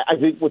 look, I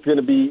think what's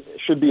going to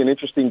should be an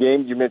interesting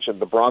game. You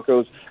mentioned the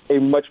Broncos, a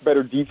much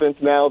better defense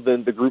now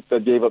than the group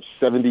that gave up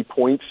 70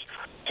 points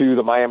to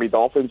the Miami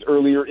Dolphins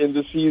earlier in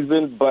the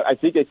season, but I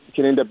think it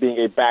can end up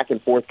being a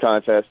back-and-forth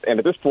contest. And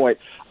at this point,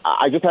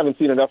 I just haven't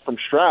seen enough from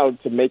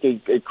Stroud to make a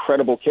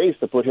credible case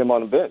to put him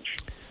on the bench.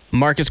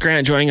 Marcus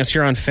Grant joining us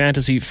here on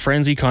Fantasy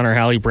Frenzy. Connor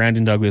Halley,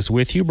 Brandon Douglas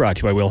with you. Brought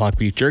to you by Wilhauk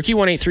Beef Jerky.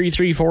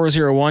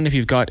 1-833-401 if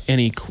you've got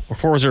any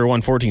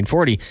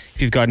 401-1440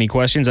 if you've got any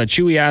questions.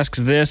 Chewy asks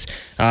this,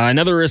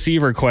 another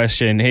receiver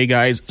question. Hey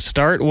guys,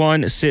 start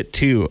 1, sit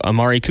 2.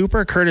 Amari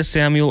Cooper, Curtis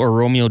Samuel, or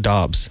Romeo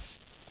Doubs?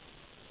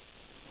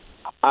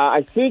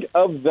 I think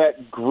of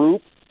that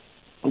group,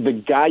 the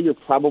guy you're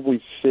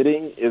probably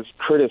sitting is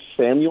Curtis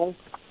Samuel.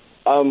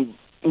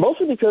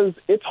 Mostly because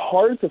it's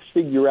hard to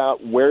figure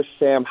out where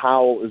Sam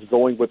Howell is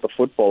going with the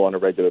football on a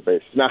regular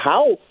basis. Now,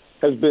 Howell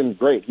has been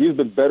great. He's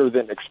been better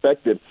than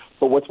expected.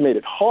 But what's made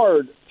it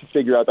hard to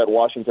figure out that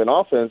Washington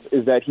offense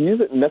is that he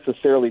isn't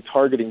necessarily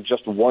targeting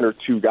just 1 or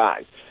 2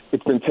 guys.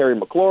 It's been Terry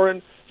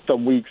McLaurin.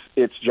 Some weeks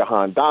it's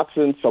Jahan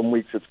Dotson. Some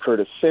weeks it's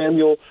Curtis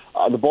Samuel.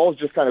 The ball's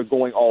just kind of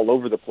going all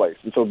over the place.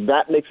 And so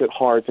that makes it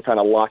hard to kind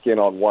of lock in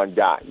on one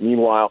guy.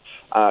 Meanwhile,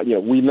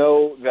 we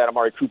know that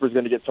Amari Cooper's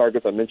going to get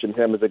targets. I mentioned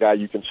him as a guy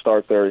you can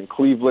start there in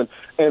Cleveland.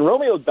 And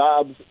Romeo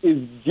Doubs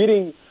is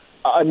getting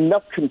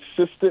enough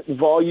consistent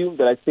volume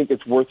that I think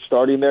it's worth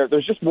starting there.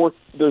 There's more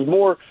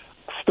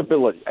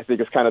stability, I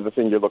think, is kind of the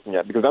thing you're looking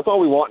at, because that's all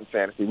we want in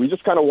fantasy. We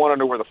just kind of want to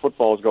know where the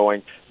football is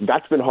going.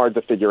 That's been hard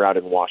to figure out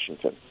in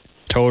Washington.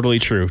 Totally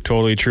true.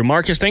 Totally true.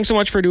 Marcus, thanks so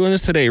much for doing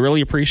this today. Really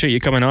appreciate you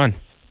coming on.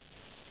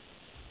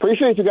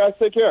 Appreciate you guys.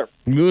 Take care.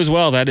 You as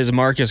well. That is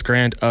Marcus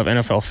Grant of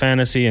NFL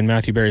Fantasy and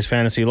Matthew Berry's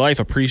Fantasy Life.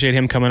 Appreciate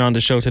him coming on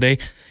the show today.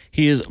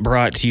 He is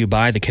brought to you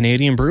by the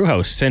Canadian Brew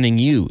House, sending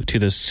you to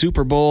the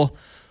Super Bowl.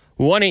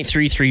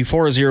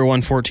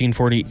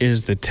 1-833-401-1440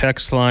 is the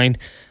text line.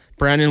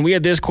 Brandon, we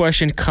had this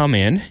question come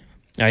in.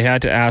 I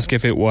had to ask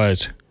if it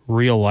was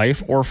real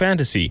life or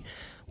fantasy.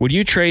 Would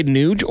you trade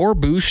Nuge or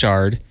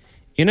Bouchard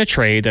in a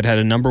trade that had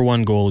a number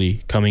 1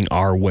 goalie coming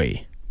our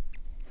way?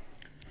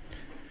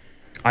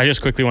 I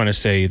just quickly want to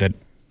say that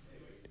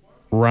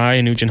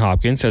Ryan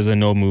Nugent-Hopkins has a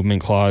no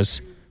movement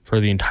clause for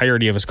the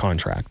entirety of his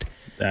contract.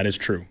 That is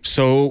true.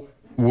 So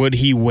would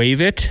he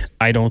waive it?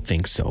 I don't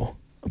think so,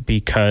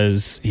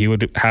 because he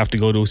would have to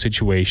go to a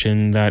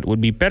situation that would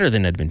be better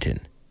than Edmonton,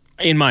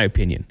 in my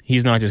opinion.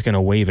 He's not just going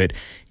to waive it.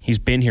 He's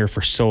been here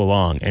for so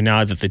long, and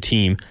now that the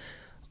team,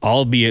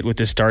 albeit with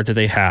the start that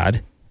they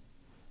had,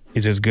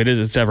 is as good as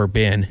it's ever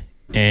been,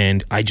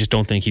 and I just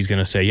don't think he's going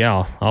to say,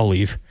 yeah, I'll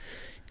leave.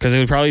 Because it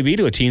would probably be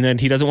to a team that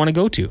he doesn't want to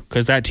go to,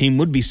 because that team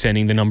would be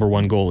sending the number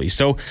 1 goalie.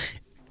 So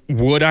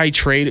would I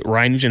trade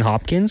Ryan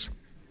Nugent-Hopkins?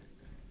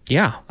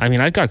 Yeah. I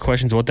mean, I've got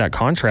questions about that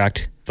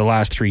contract the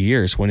last 3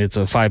 years when it's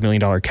a $5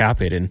 million cap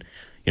hit and,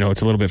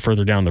 it's a little bit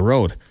further down the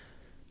road.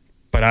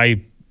 But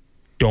I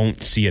don't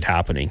see it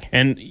happening.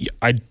 And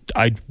I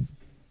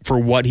for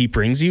what he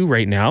brings you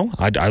right now,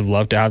 I'd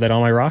love to have that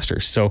on my roster.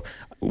 So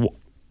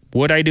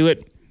would I do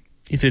it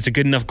if it's a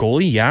good enough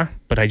goalie? Yeah,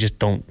 but I just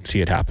don't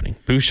see it happening.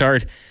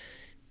 Bouchard,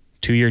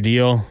 2-year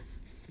deal.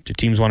 Do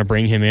teams want to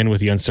bring him in with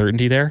the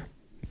uncertainty there?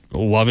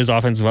 Love his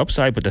offensive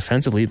upside, but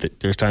defensively,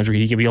 there's times where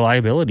he can be a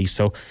liability.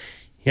 So,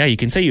 yeah, you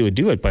can say you would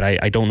do it, but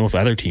I don't know if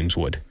other teams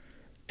would.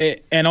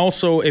 And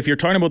also, if you're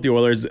talking about the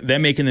Oilers,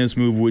 them making this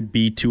move would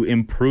be to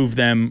improve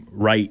them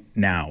right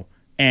now.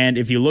 And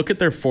if you look at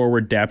their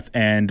forward depth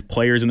and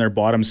players in their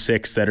bottom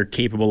 6 that are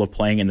capable of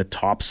playing in the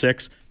top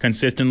 6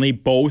 consistently,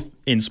 both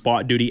in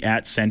spot duty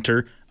at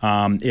center,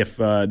 if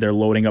they're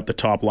loading up the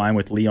top line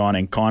with Leon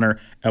and Connor,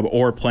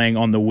 or playing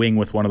on the wing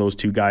with one of those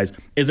 2 guys,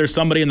 is there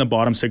somebody in the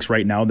bottom 6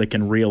 right now that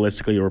can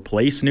realistically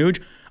replace Nuge?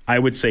 I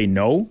would say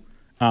no.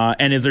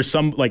 And is there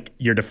some, like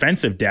your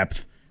defensive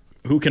depth,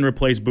 who can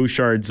replace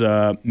Bouchard's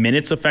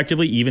minutes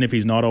effectively, even if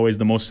he's not always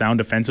the most sound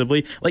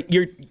defensively? Like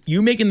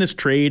you making this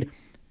trade,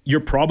 you're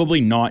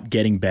probably not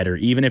getting better,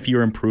 even if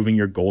you're improving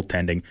your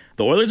goaltending.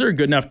 The Oilers are a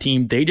good enough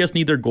team. They just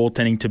need their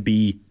goaltending to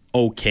be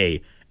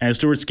okay. And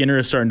Stuart Skinner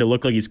is starting to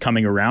look like he's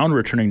coming around,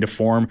 returning to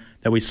form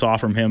that we saw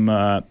from him,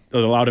 that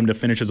allowed him to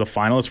finish as a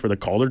finalist for the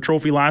Calder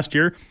Trophy last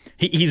year.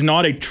 He's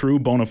not a true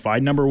bona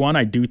fide number 1.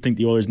 I do think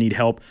the Oilers need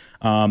help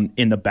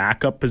in the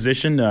backup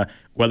position,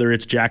 whether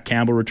it's Jack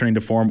Campbell returning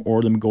to form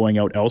or them going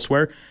out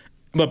elsewhere.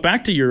 But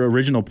back to your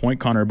original point,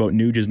 Connor, about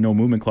Nuge's no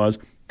movement clause.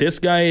 This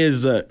guy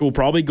will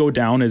probably go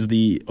down as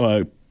the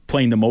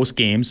playing the most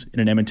games in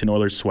an Edmonton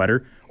Oilers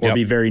sweater, or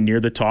be very near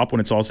the top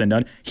when it's all said and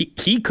done.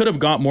 He could have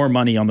got more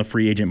money on the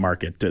free agent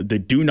market.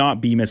 Do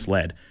not be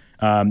misled.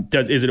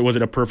 Was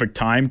it a perfect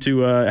time to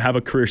have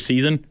a career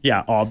season?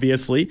 Yeah,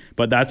 obviously,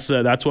 but that's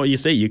what you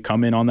say. You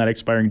come in on that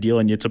expiring deal,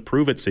 and it's a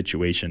prove it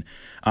situation.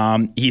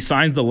 He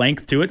signs the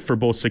length to it for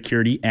both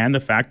security and the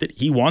fact that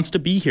he wants to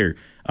be here.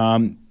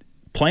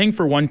 Playing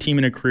for one team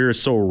in a career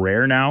is so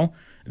rare now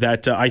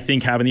that I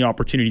think having the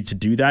opportunity to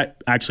do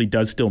that actually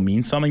does still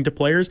mean something to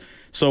players.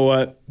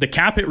 So the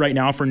cap hit right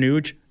now for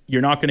Nuge,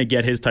 you're not going to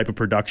get his type of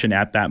production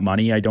at that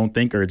money, I don't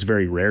think, or it's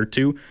very rare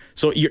to.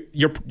 So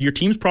your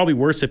team's probably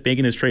worse if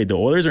making this trade. The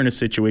Oilers are in a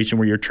situation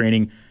where you're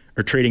trading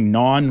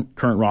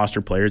non-current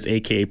roster players,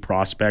 aka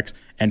prospects,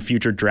 and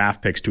future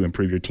draft picks to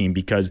improve your team,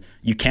 because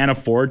you can't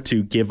afford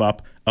to give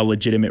up a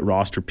legitimate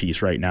roster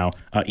piece right now,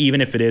 even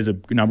if it is a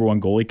number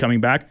one goalie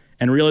coming back.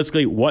 And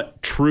realistically, what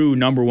true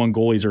number one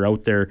goalies are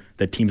out there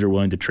that teams are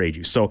willing to trade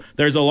you? So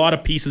there's a lot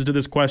of pieces to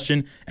this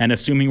question, and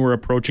assuming we're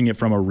approaching it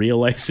from a real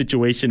life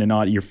situation and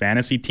not your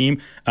fantasy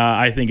team,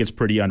 I think it's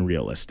pretty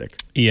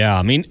unrealistic. Yeah,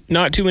 I mean,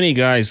 not too many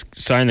guys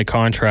sign the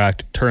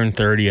contract, turn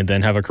 30, and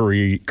then have a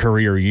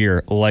career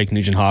year like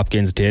Nugent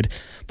Hopkins did.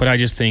 But I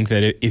just think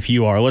that if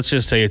you are, let's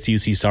just say it's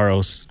UC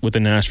Saros with the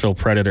Nashville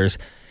Predators,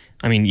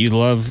 I mean, you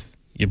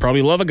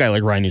probably love a guy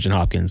like Ryan Nugent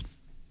Hopkins,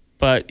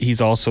 but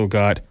he's also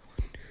got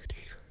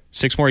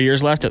 6 more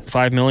years left at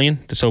 $5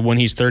 million. So when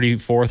he's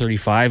 34,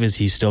 35, is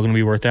he still going to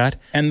be worth that?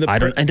 And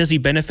does he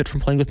benefit from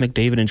playing with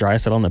McDavid and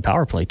Draisaitl on the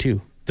power play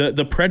too?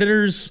 The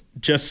Predators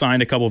just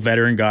signed a couple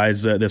veteran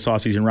guys this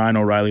offseason, Ryan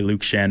O'Reilly,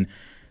 Luke Shen,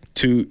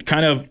 to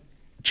kind of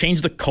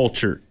change the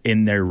culture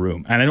in their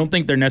room. And I don't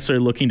think they're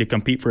necessarily looking to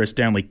compete for a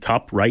Stanley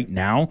Cup right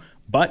now,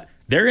 but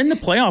they're in the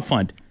playoff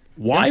hunt.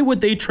 Why would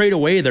they trade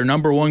away their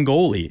number one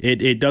goalie?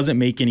 It doesn't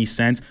make any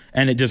sense.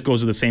 And it just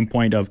goes to the same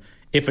point of,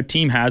 if a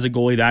team has a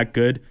goalie that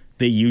good,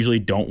 they usually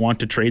don't want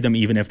to trade them,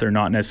 even if they're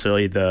not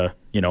necessarily the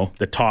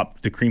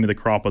cream of the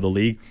crop of the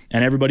league.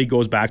 And everybody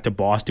goes back to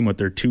Boston with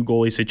their 2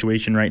 goalie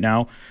situation right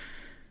now.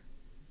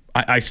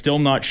 I still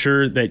am not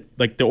sure that,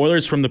 like, the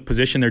Oilers from the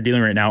position they're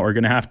dealing right now are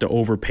going to have to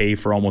overpay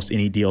for almost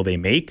any deal they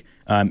make,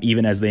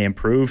 even as they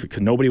improve,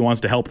 because nobody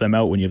wants to help them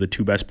out when you have the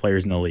 2 best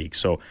players in the league.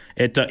 So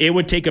it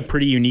would take a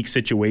pretty unique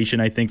situation,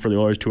 I think, for the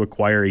Oilers to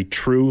acquire a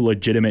true,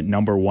 legitimate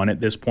number one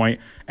at this point,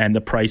 and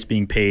the price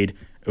being paid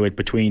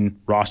between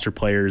roster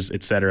players,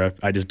 etc.,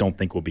 I just don't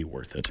think will be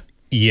worth it.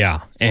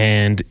 Yeah,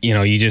 and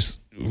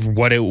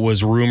what it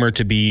was rumored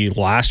to be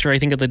last year, I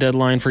think, at the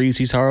deadline for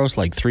UC Saros,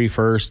 like 3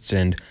 firsts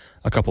and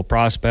a couple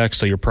prospects.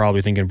 So you're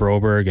probably thinking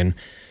Broberg and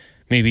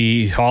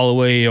maybe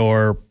Holloway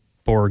or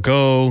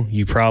Bourgault.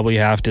 You probably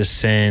have to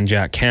send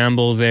Jack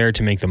Campbell there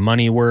to make the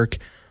money work,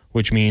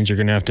 which means you're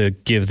going to have to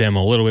give them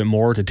a little bit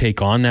more to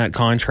take on that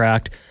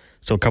contract.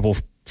 So a couple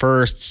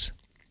firsts.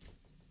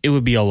 It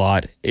would be a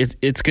lot.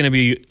 It's going to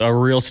be a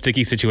real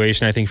sticky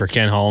situation, I think, for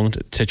Ken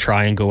Holland to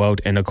try and go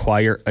out and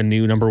acquire a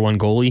new number one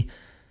goalie.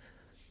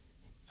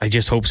 I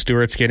just hope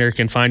Stuart Skinner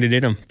can find it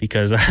in him,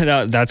 because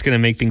that's going to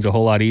make things a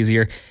whole lot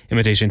easier.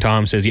 Imitation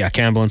Tom says, yeah,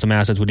 Campbell and some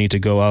assets would need to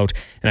go out,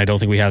 and I don't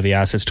think we have the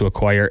assets to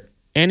acquire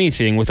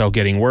anything without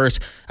getting worse.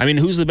 I mean,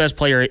 who's the best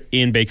player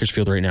in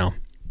Bakersfield right now?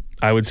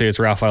 I would say it's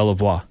Raphael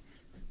Lavoie.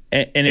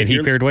 And he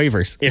cleared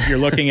waivers. If you're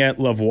looking at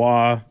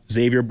Lavoie,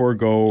 Xavier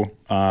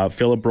Bourgault,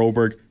 Philip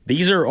Broberg,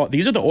 these are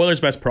the Oilers'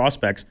 best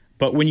prospects.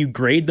 But when you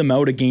grade them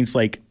out against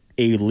like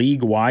a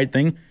league-wide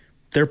thing,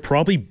 they're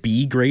probably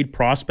B-grade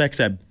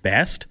prospects at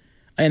best.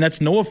 And that's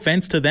no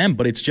offense to them,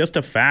 but it's just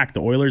a fact.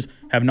 The Oilers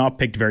have not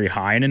picked very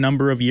high in a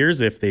number of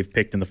years, if they've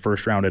picked in the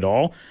first round at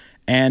all.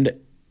 And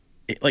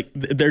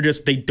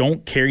they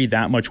don't carry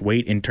that much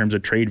weight in terms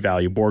of trade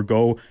value.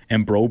 Bourgault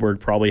and Broberg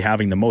probably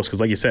having the most,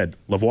 because like you said,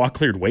 Lavoie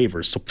cleared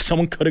waivers, so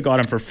someone could have got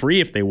him for free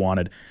if they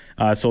wanted.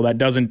 So that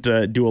doesn't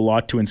do a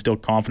lot to instill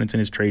confidence in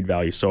his trade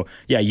value. So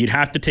yeah, you'd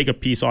have to take a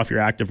piece off your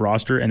active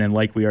roster, and then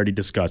like we already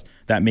discussed,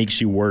 that makes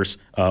you worse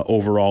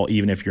overall,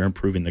 even if you're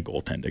improving the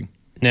goaltending.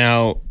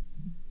 Now,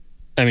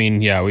 I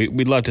mean, yeah,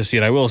 we'd love to see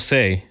it. I will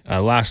say,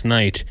 last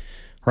night,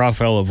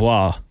 Raphael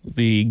Lavoie,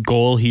 the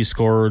goal he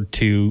scored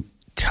to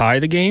tie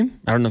the game,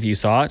 I don't know if you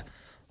saw it,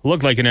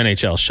 looked like an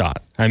NHL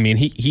shot. I mean,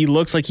 he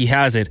looks like he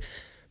has it,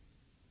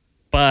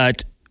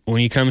 but when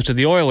he comes to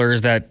the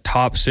Oilers, that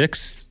top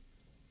 6,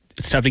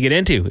 it's tough to get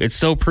into. It's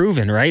so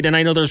proven, right? And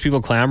I know there's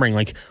people clamoring,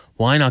 like,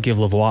 why not give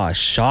Lavoie a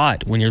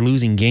shot when you're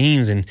losing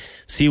games and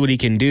see what he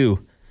can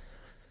do?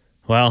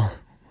 Well,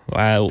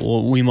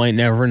 we might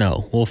never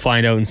know. We'll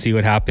find out and see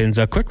what happens.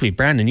 Quickly,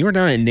 Brandon, you were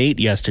down at Nate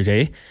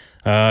yesterday.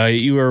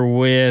 You were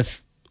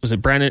with, was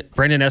it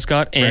Brendan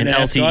Escott and LTE?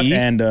 Escott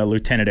and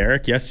Lieutenant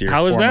Eric, yes.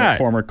 How was that?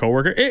 Former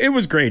coworker. It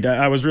was great.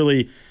 I was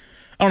really,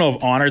 I don't know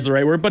if honor is the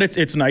right word, but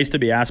it's nice to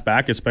be asked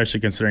back, especially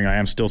considering I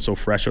am still so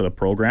fresh with the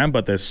program.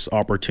 But this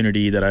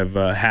opportunity that I've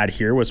had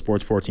here with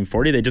Sports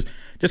 1440, they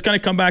just kind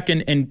of come back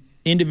and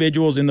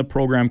individuals in the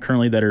program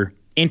currently that are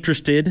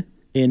interested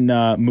in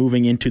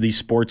moving into the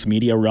sports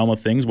media realm of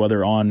things,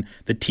 whether on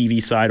the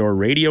TV side or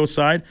radio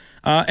side.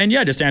 And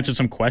yeah, just answer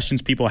some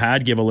questions people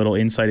had, give a little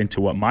insight into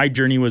what my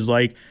journey was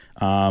like.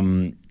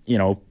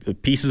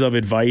 pieces of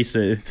advice,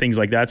 things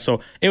like that.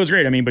 So it was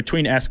great. I mean,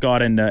 between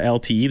Escott and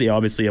LTE, they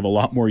obviously have a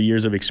lot more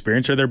years of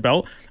experience under their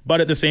belt.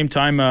 But at the same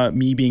time,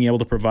 me being able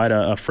to provide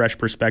a fresh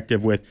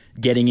perspective with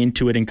getting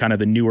into it in kind of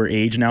the newer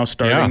age now,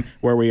 starting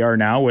where we are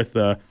now with,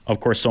 of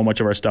course, so much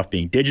of our stuff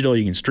being digital.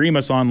 You can stream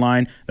us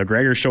online. The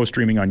Gregor Show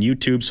streaming on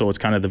YouTube, so it's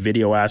kind of the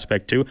video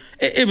aspect too.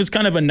 It was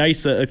kind of a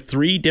nice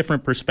 3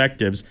 different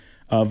perspectives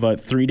of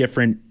 3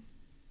 different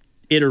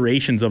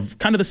iterations of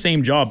kind of the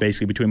same job,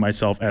 basically, between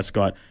myself,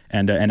 Escott,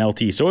 and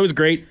LT. So it was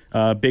great.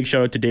 Big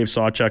shout out to Dave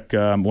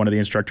Sawchuk, one of the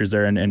instructors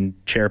there,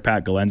 and Chair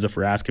Pat Galenza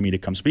for asking me to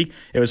come speak.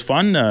 It was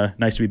fun.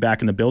 Nice to be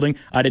back in the building.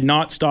 I did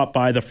not stop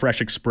by the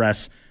Fresh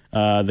Express,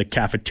 the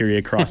cafeteria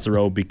across the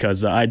road,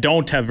 because I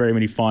don't have very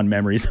many fond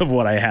memories of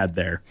what I had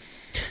there.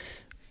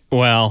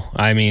 Well,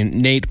 I mean,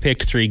 Nate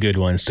picked 3 good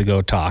ones to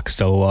go talk,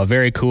 so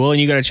very cool.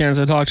 And you got a chance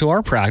to talk to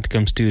our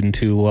practicum student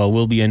who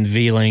will be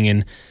unveiling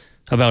in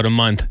about a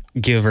month,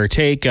 give or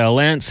take.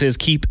 Lance says,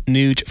 keep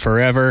Nuge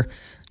forever.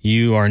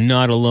 You are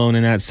not alone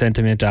in that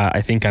sentiment.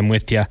 I think I'm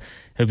with you. It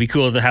would be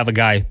cool to have a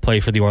guy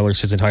play for the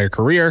Oilers his entire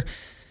career.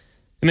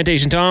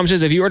 Imitation Tom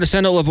says, if you were to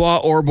send out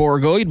Lavoie or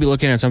Bourgault, you'd be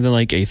looking at something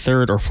like a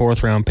 3rd or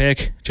 4th round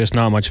pick. Just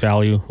not much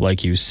value,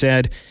 like you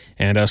said.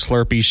 And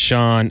Slurpee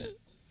Sean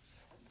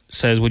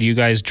says, would you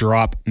guys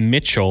drop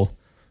Mitchell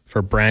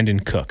for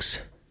Brandon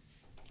Cooks?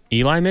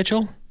 Eli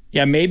Mitchell?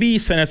 Yeah, maybe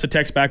send us a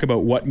text back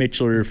about what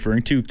Mitchell you're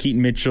referring to.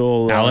 Keaton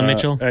Mitchell, Alan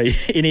Mitchell,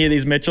 any of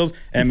these Mitchells,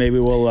 and maybe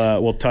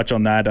we'll touch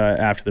on that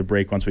after the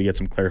break once we get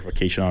some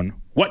clarification on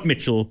what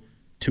Mitchell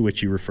to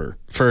which you refer.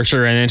 For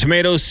sure. And then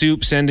Tomato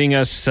Soup sending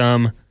us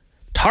some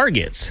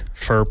targets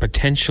for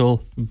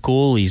potential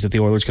goalies that the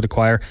Oilers could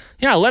acquire.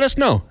 Yeah, let us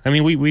know. I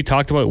mean, we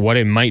talked about what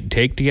it might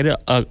take to get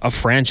a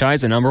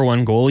franchise, a number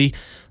 1 goalie.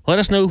 Let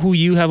us know who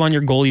you have on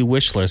your goalie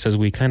wish list as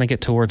we kind of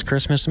get towards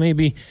Christmas.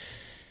 Maybe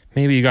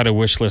you got a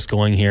wish list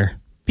going here.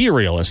 Be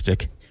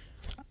realistic.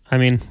 I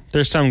mean,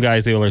 there's some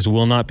guys the Oilers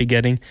will not be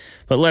getting,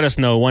 but let us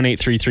know,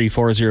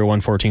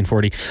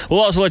 1-833-401-1440. We'll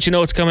also let you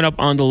know what's coming up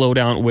on the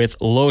Lowdown with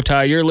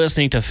Lowtie. You're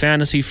listening to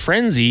Fantasy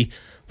Frenzy,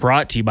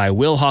 brought to you by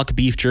Wilhauk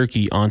Beef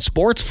Jerky on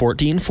Sports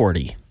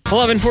 1440.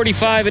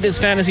 11:45, it is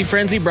Fantasy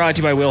Frenzy, brought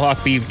to you by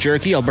Wilhauk Beef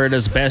Jerky,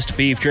 Alberta's best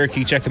beef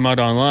jerky. Check them out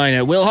online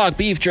at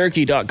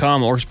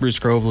wilhaukbeefjerky.com or Spruce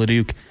Grove,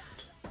 Leduc.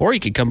 Or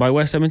you could come by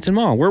West Edmonton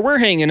Mall, where we're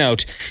hanging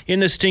out in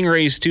the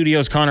Stingray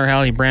Studios. Connor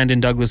Halley, Brandon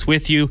Douglas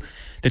with you.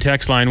 The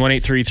text line,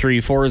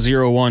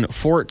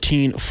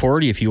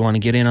 1-833-401-1440 if you want to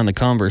get in on the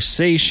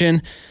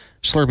conversation.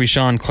 Slurpee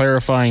Sean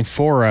clarifying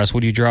for us,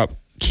 would you drop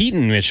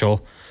Keaton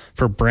Mitchell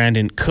for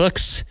Brandon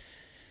Cooks?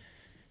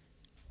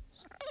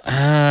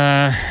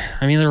 I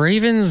mean, the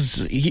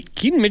Ravens,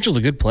 Keaton Mitchell's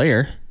a good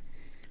player,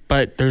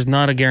 but there's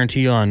not a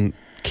guarantee on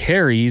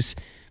carries.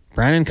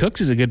 Brandon Cooks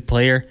is a good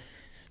player.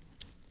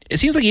 It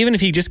seems like even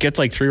if he just gets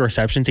like 3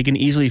 receptions, he can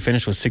easily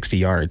finish with 60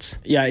 yards.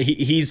 Yeah,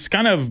 he's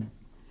kind of...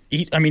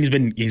 he's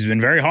been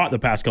very hot the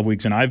past couple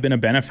weeks, and I've been a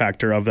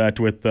benefactor of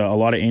that with a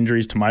lot of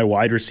injuries to my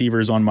wide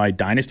receivers on my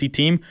dynasty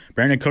team.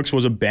 Brandon Cooks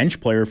was a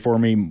bench player for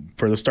me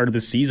for the start of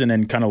the season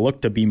and kind of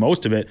looked to be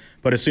most of it.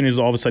 But as soon as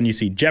all of a sudden you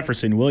see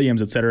Jefferson,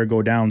 Williams, etc.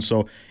 go down.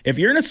 So if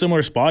you're in a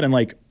similar spot and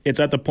like it's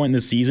at the point in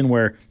the season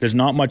where there's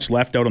not much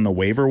left out on the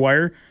waiver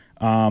wire,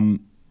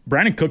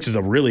 Brandon Cooks is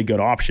a really good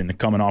option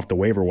coming off the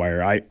waiver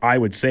wire. I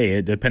would say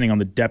it, depending on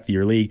the depth of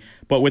your league.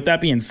 But with that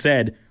being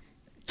said,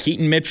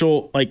 Keaton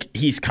Mitchell, like,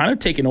 he's kind of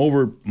taken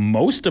over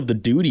most of the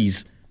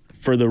duties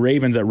for the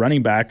Ravens at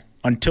running back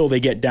until they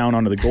get down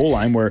onto the goal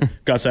line where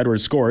Gus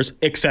Edwards scores,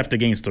 except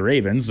against the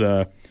Ravens,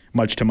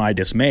 much to my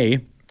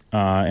dismay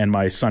and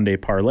my Sunday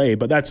parlay.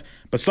 But that's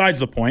besides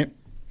the point.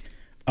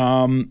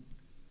 Yeah,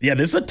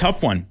 this is a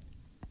tough one.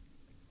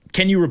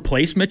 Can you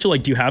replace Mitchell?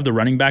 Like, do you have the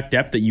running back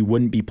depth that you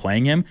wouldn't be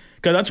playing him?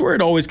 Because that's where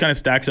it always kind of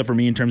stacks up for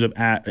me in terms of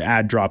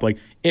ad drop. Like,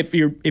 if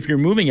you're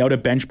moving out a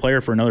bench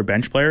player for another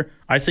bench player,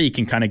 I say you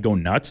can kind of go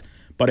nuts.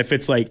 But if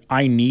it's like,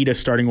 I need a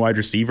starting wide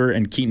receiver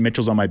and Keaton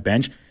Mitchell's on my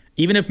bench,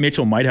 even if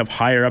Mitchell might have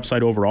higher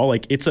upside overall,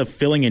 like, it's a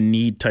filling a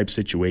need type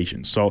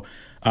situation. So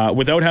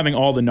without having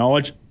all the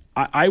knowledge,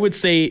 I would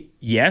say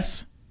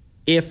yes,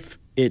 if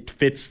it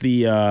fits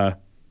the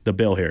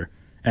bill here.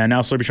 And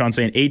now Slurpee Sean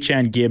saying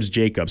Achane, Gibbs,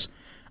 Jacobs.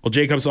 Well,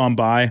 Jacobs on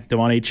bye.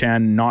 Devon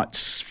Achane not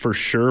for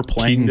sure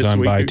playing Keaton's this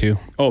week. on bye too.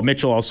 Oh,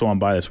 Mitchell also on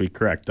bye this week.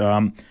 Correct.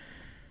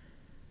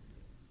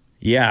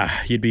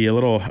 Yeah, you'd be a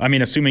little... I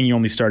mean, assuming you're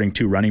only starting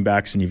 2 running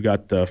backs and you've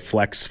got the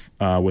flex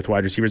with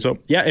wide receivers. So,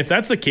 yeah, if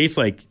that's the case,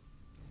 like,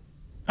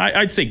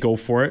 I'd say go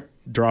for it.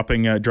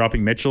 Dropping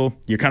Mitchell.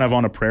 You're kind of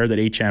on a prayer that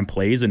Achane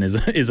plays and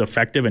is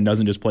effective and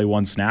doesn't just play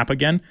 1 snap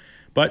again.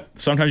 But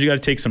sometimes you got to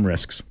take some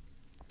risks.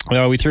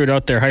 Well, we threw it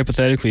out there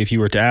hypothetically if you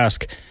were to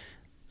ask,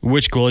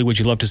 which goalie would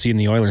you love to see in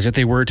the Oilers if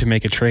they were to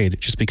make a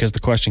trade? Just because the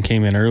question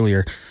came in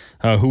earlier.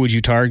 Who would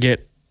you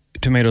target?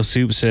 Tomato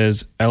Soup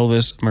says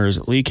Elvis,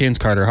 Merzlikins,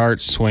 Carter Hart,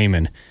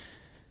 Swayman.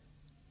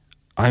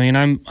 I mean,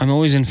 I'm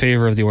always in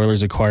favor of the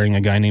Oilers acquiring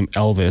a guy named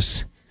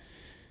Elvis.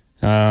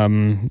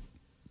 Been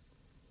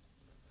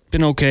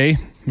okay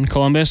in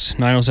Columbus,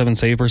 907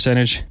 save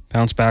percentage,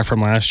 bounced back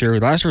from last year.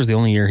 Last year was the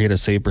only year he had a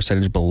save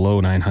percentage below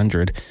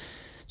 900.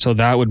 So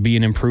that would be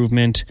an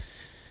improvement.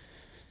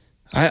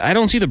 I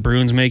don't see the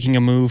Bruins making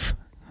a move.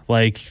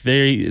 Like,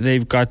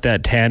 they've got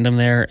that tandem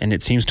there, and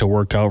it seems to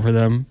work out for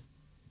them.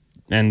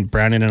 And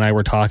Brandon and I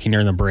were talking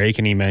during the break,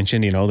 and he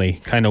mentioned, they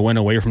kind of went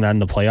away from that in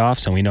the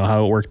playoffs, and we know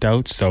how it worked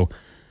out. So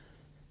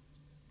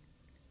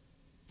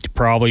you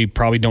probably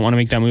don't want to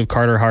make that move.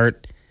 Carter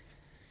Hart,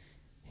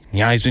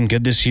 yeah, he's been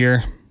good this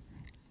year.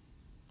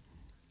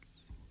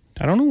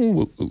 I don't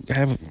know.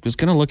 I was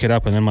going to look it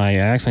up, and then I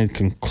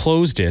accidentally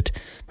closed it.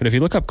 But if you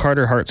look up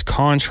Carter Hart's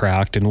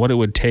contract and what it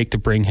would take to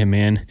bring him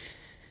in,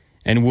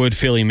 and would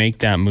Philly make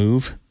that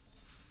move,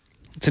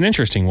 it's an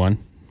interesting one.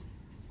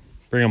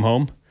 Bring him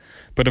home.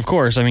 But of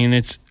course,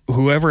 it's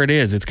whoever it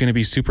is, it's going to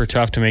be super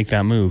tough to make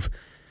that move,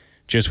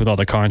 just with all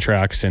the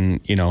contracts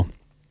and,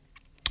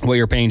 what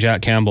you're paying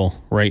Jack Campbell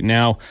right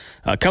now.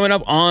 Coming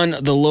up on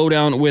the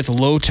Lowdown with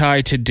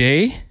Lowtie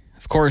today,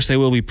 of course, they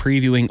will be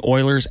previewing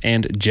Oilers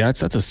and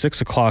Jets. That's a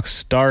 6 o'clock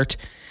start.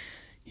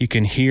 You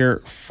can hear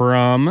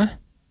from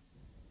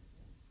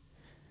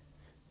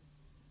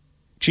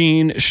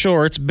Jean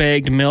Shorts,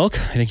 Bagged Milk.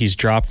 I think he's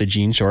dropped the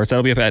Jean Shorts.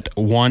 That'll be up at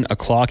 1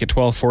 o'clock. At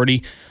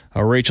 12:40,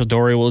 Rachel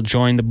Dory will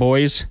join the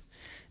boys.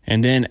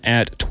 And then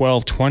at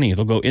 12:20,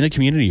 they'll go in the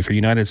community for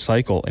United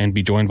Cycle and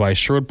be joined by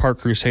Sherwood Park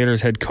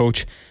Crusaders head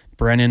coach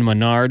Brennan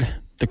Menard.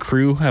 The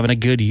crew having a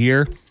good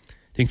year.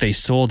 I think they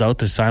sold out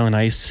the Silent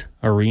Ice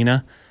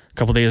Arena a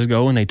couple days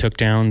ago when they took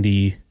down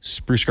the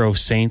Spruce Grove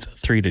Saints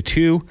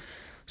 3-2.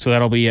 So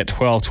that'll be at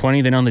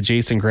 12:20. Then on the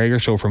Jason Gregor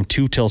Show from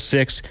 2 till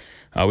 6,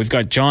 we've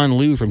got John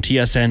Liu from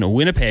TSN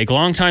Winnipeg,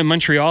 longtime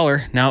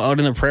Montrealer, now out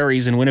in the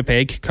prairies in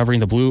Winnipeg, covering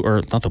the Blue,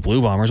 or not the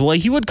Blue Bombers. Well,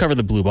 he would cover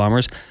the Blue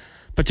Bombers,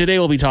 but today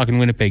we'll be talking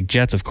Winnipeg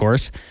Jets, of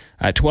course.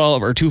 At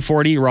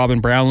 2:40, Robin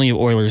Brownlee of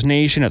Oilers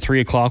Nation. At 3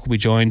 o'clock, we'll be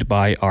joined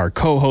by our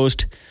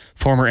co-host,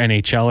 former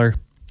NHLer.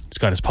 He's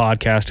got his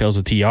podcast, Tales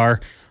with TR,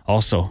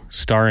 also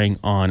starring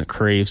on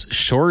Crave's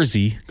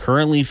Shoresy,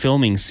 currently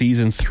filming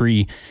Season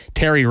 3.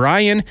 Terry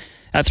Ryan.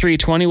 At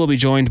 3:20, we'll be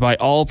joined by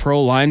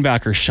All-Pro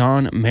linebacker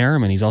Sean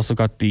Merriman. He's also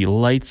got the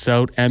Lights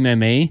Out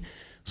MMA.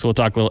 So we'll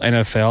talk a little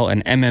NFL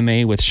and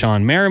MMA with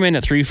Sean Merriman.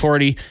 At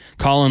 3:40,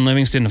 Colin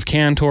Livingston of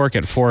Cantork.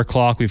 At 4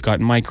 o'clock, we've got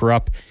Mike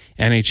Rupp,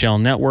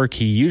 NHL Network.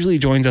 He usually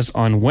joins us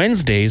on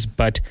Wednesdays,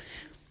 but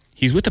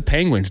he's with the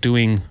Penguins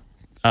doing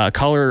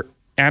color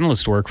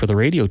analyst work for the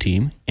radio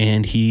team,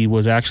 and he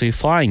was actually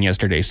flying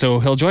yesterday.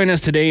 So he'll join us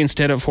today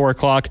instead at 4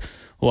 o'clock.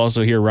 We'll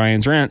also hear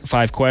Ryan's Rant,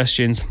 5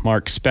 Questions,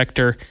 Mark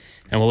Spector,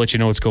 and we'll let you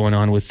know what's going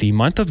on with the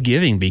month of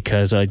giving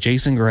because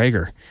Jason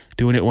Gregor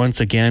doing it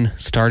once again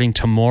starting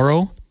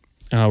tomorrow.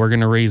 We're going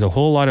to raise a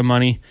whole lot of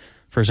money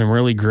for some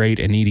really great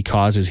and needy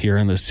causes here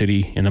in the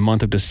city in the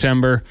month of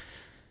December.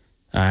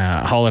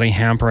 Holiday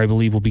Hamper, I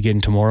believe, will begin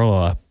tomorrow.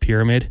 A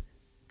pyramid,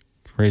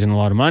 raising a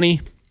lot of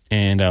money.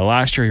 And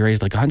last year, he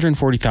raised like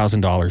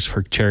 $140,000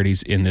 for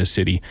charities in this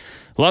city.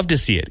 Love to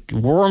see it. It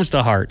warms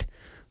the heart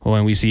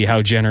when we see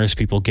how generous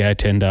people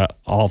get. And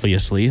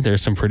obviously,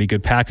 there's some pretty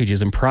good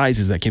packages and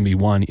prizes that can be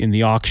won in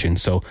the auction.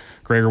 So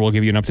Gregor will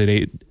give you an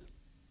up-to-date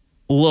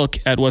look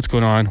at what's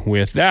going on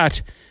with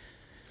that.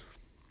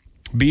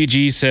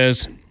 BG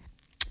says,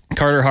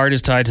 Carter Hart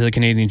is tied to the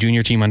Canadian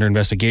junior team under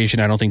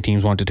investigation. I don't think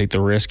teams want to take the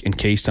risk in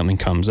case something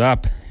comes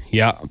up.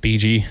 Yeah,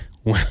 BG,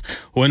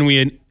 when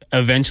we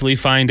eventually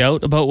find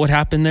out about what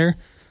happened there,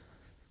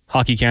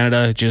 Hockey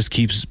Canada just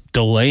keeps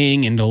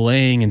delaying and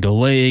delaying and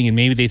delaying, and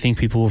maybe they think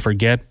people will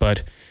forget,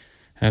 but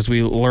as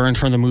we learned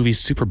from the movie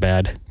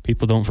Superbad,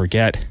 people don't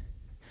forget.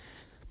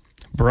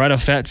 Beretta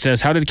Fett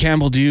says, how did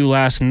Campbell do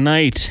last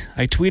night?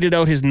 I tweeted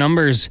out his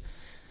numbers.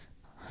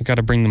 I got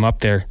to bring them up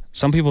there.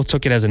 Some people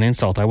took it as an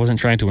insult. I wasn't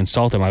trying to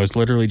insult him. I was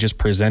literally just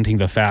presenting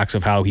the facts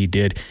of how he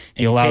did.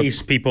 In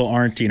case people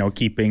aren't,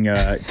 keeping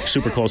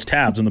super close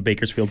tabs on the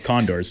Bakersfield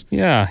Condors.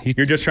 Yeah.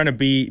 You're just trying to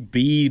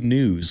be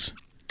news.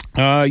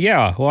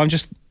 Yeah. Well, I'm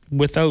just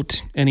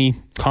without any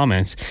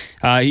comments.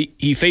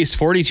 He faced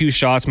 42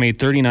 shots, made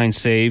 39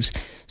 saves,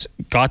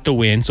 got the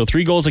win. So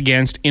 3 goals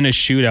against in a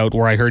shootout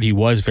where I heard he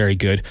was very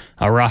good.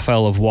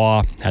 Raphael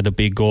Lavoie had the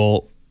big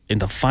goal in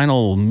the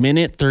final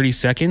minute, 30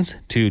 seconds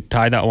to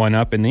tie that one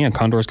up. And yeah,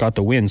 Condors got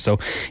the win. So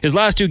his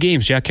last 2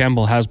 games, Jack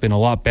Campbell has been a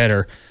lot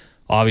better.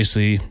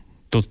 Obviously,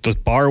 the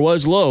bar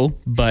was low,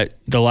 but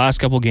the last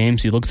couple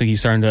games, he looks like he's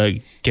starting to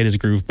get his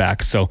groove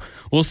back. So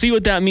we'll see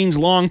what that means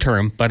long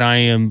term, but I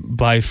am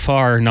by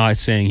far not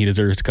saying he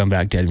deserves to come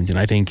back to Edmonton.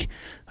 I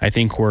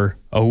think we're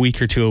a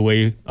week or 2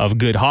 away of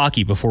good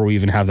hockey before we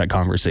even have that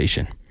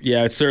conversation.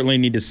 Yeah, I certainly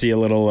need to see a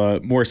little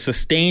more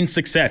sustained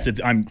success.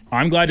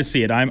 I'm glad to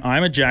see it. I'm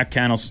a Jack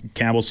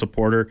Campbell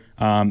supporter.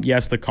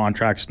 Yes, the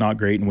contract's not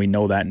great, and we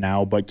know that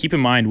now. But keep in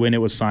mind, when it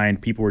was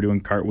signed, people were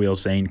doing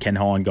cartwheels saying Ken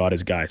Holland got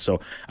his guy. So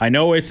I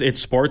know it's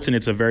sports, and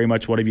it's a very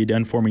much what have you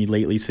done for me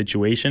lately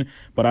situation.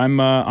 But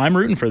I'm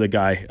rooting for the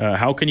guy.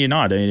 How can you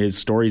not? I mean, his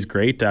story's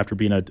great after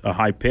being a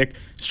high pick,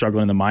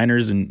 struggling in the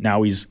minors, and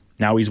now he's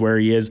where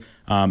he is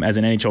as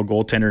an NHL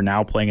goaltender,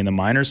 now playing in the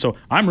minors. So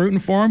I'm rooting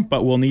for him,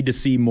 but we'll need to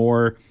see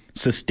more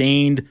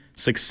sustained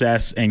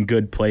success and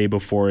good play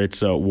before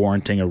it's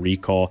warranting a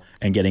recall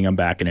and getting him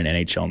back in an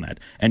NHL net.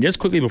 And just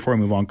quickly before I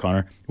move on,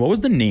 Connor, what was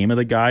the name of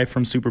the guy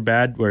from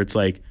Superbad where it's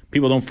like,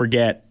 people don't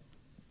forget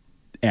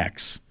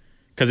X?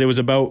 Because it was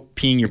about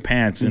peeing your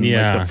pants. And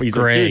he's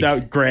Greg. Like,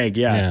 dude, Greg,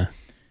 yeah.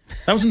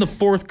 That was in the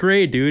 4th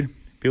grade, dude.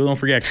 People don't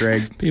forget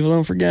Greg. People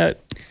don't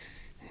forget.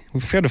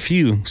 We've had a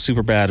few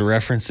super bad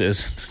references.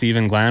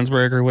 Steven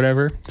Glansberg or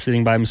whatever,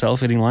 sitting by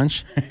himself eating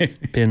lunch.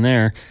 Been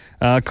there.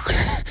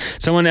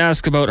 Someone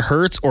asked about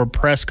Hurts or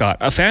Prescott.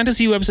 A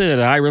fantasy website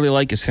that I really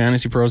like is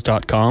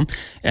fantasypros.com,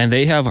 and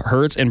they have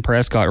Hurts and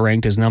Prescott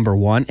ranked as number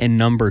 1 and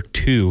number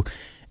 2.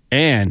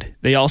 And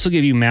they also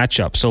give you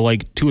matchups. So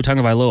like Tua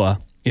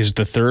Tagovailoa is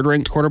the 3rd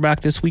ranked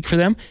quarterback this week for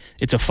them.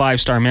 It's a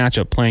 5-star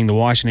matchup playing the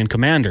Washington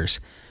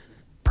Commanders.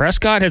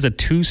 Prescott has a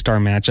 2-star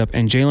matchup,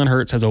 and Jalen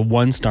Hurts has a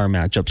 1-star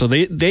matchup. So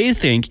they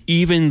think,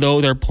 even though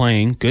they're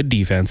playing good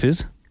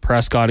defenses,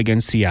 Prescott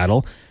against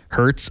Seattle,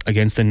 Hurts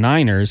against the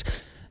Niners,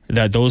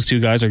 that those two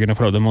guys are going to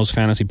put out the most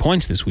fantasy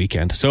points this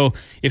weekend. So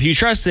if you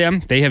trust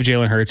them, they have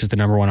Jalen Hurts as the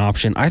number 1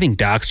 option. I think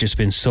Dak's just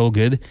been so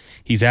good.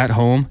 He's at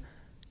home.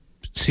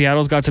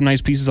 Seattle's got some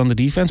nice pieces on the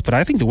defense, but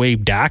I think the way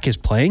Dak is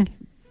playing,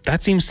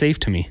 that seems safe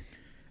to me.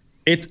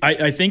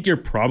 I think you're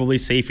probably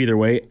safe either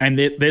way, and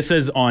this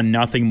is on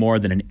nothing more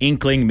than an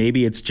inkling.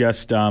 Maybe it's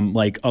just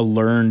like a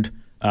learned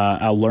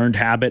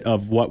habit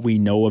of what we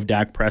know of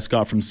Dak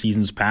Prescott from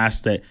seasons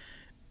past. That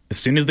as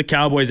soon as the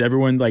Cowboys,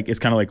 everyone like is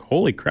kind of like,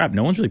 holy crap,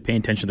 no one's really paying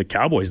attention to the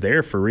Cowboys.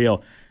 They're for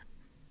real.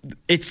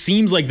 It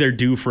seems like they're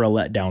due for a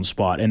letdown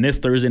spot, and this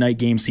Thursday night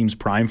game seems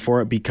prime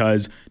for it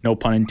because, no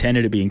pun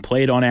intended, it being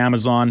played on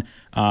Amazon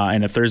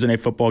and a Thursday night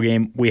football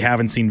game. We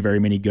haven't seen very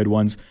many good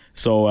ones,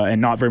 so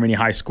and not very many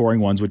high-scoring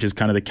ones, which is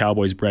kind of the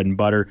Cowboys' bread and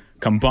butter,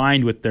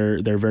 combined with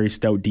their very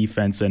stout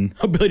defense and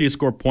ability to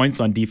score points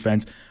on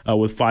defense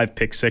with 5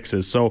 pick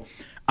sixes. So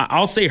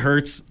I'll say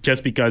Hurts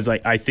just because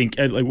I think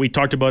like we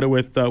talked about it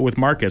with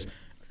Marcus.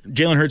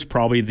 Jalen Hurts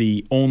probably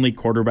the only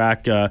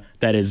quarterback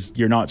that is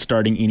you're not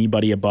starting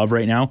anybody above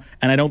right now,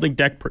 and I don't think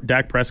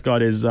Dak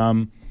Prescott is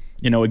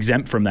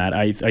exempt from that.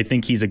 I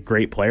think he's a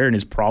great player and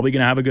is probably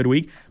going to have a good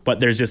week, but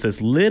there's just this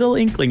little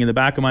inkling in the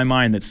back of my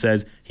mind that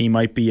says he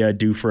might be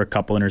due for a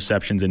couple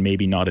interceptions and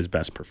maybe not his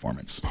best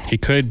performance. He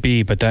could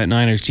be, but that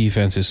Niners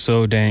defense is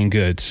so dang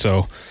good.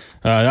 So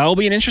that will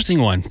be an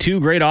interesting one. 2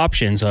 great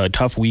options,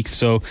 tough week.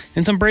 So,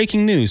 and some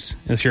breaking news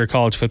if you're a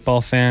college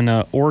football fan.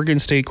 Oregon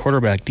State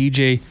quarterback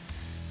DJ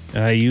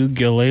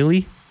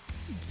Uiagalelei,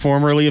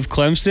 formerly of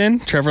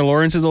Clemson, Trevor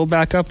Lawrence's old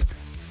backup.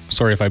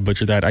 Sorry if I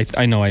butchered that.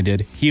 I know I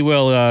did. He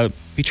will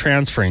be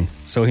transferring,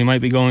 so he might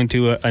be going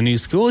to a new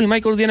school. He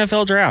might go to the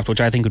NFL draft,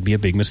 which I think would be a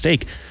big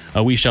mistake.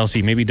 We shall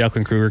see. Maybe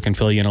Declan Kruger can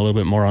fill you in a little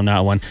bit more on that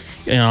one.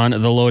 And on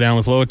the Lowdown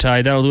with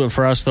Lowetide, that'll do it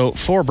for us, though.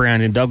 For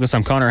Brandon Douglas,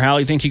 I'm Connor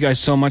Halley. Thank you guys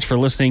so much for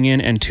listening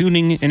in and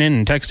tuning in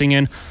and texting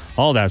in,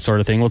 all that sort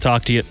of thing. We'll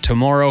talk to you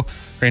tomorrow.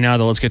 Right now,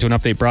 though, let's get to an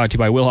update brought to you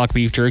by Wilhauk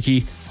Beef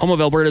Jerky, home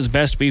of Alberta's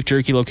best beef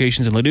jerky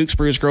locations in Leduc,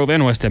 Spruce Grove,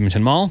 and West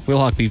Edmonton Mall.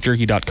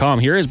 WilhaukBeefJerky.com.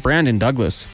 Here is Brandon Douglas.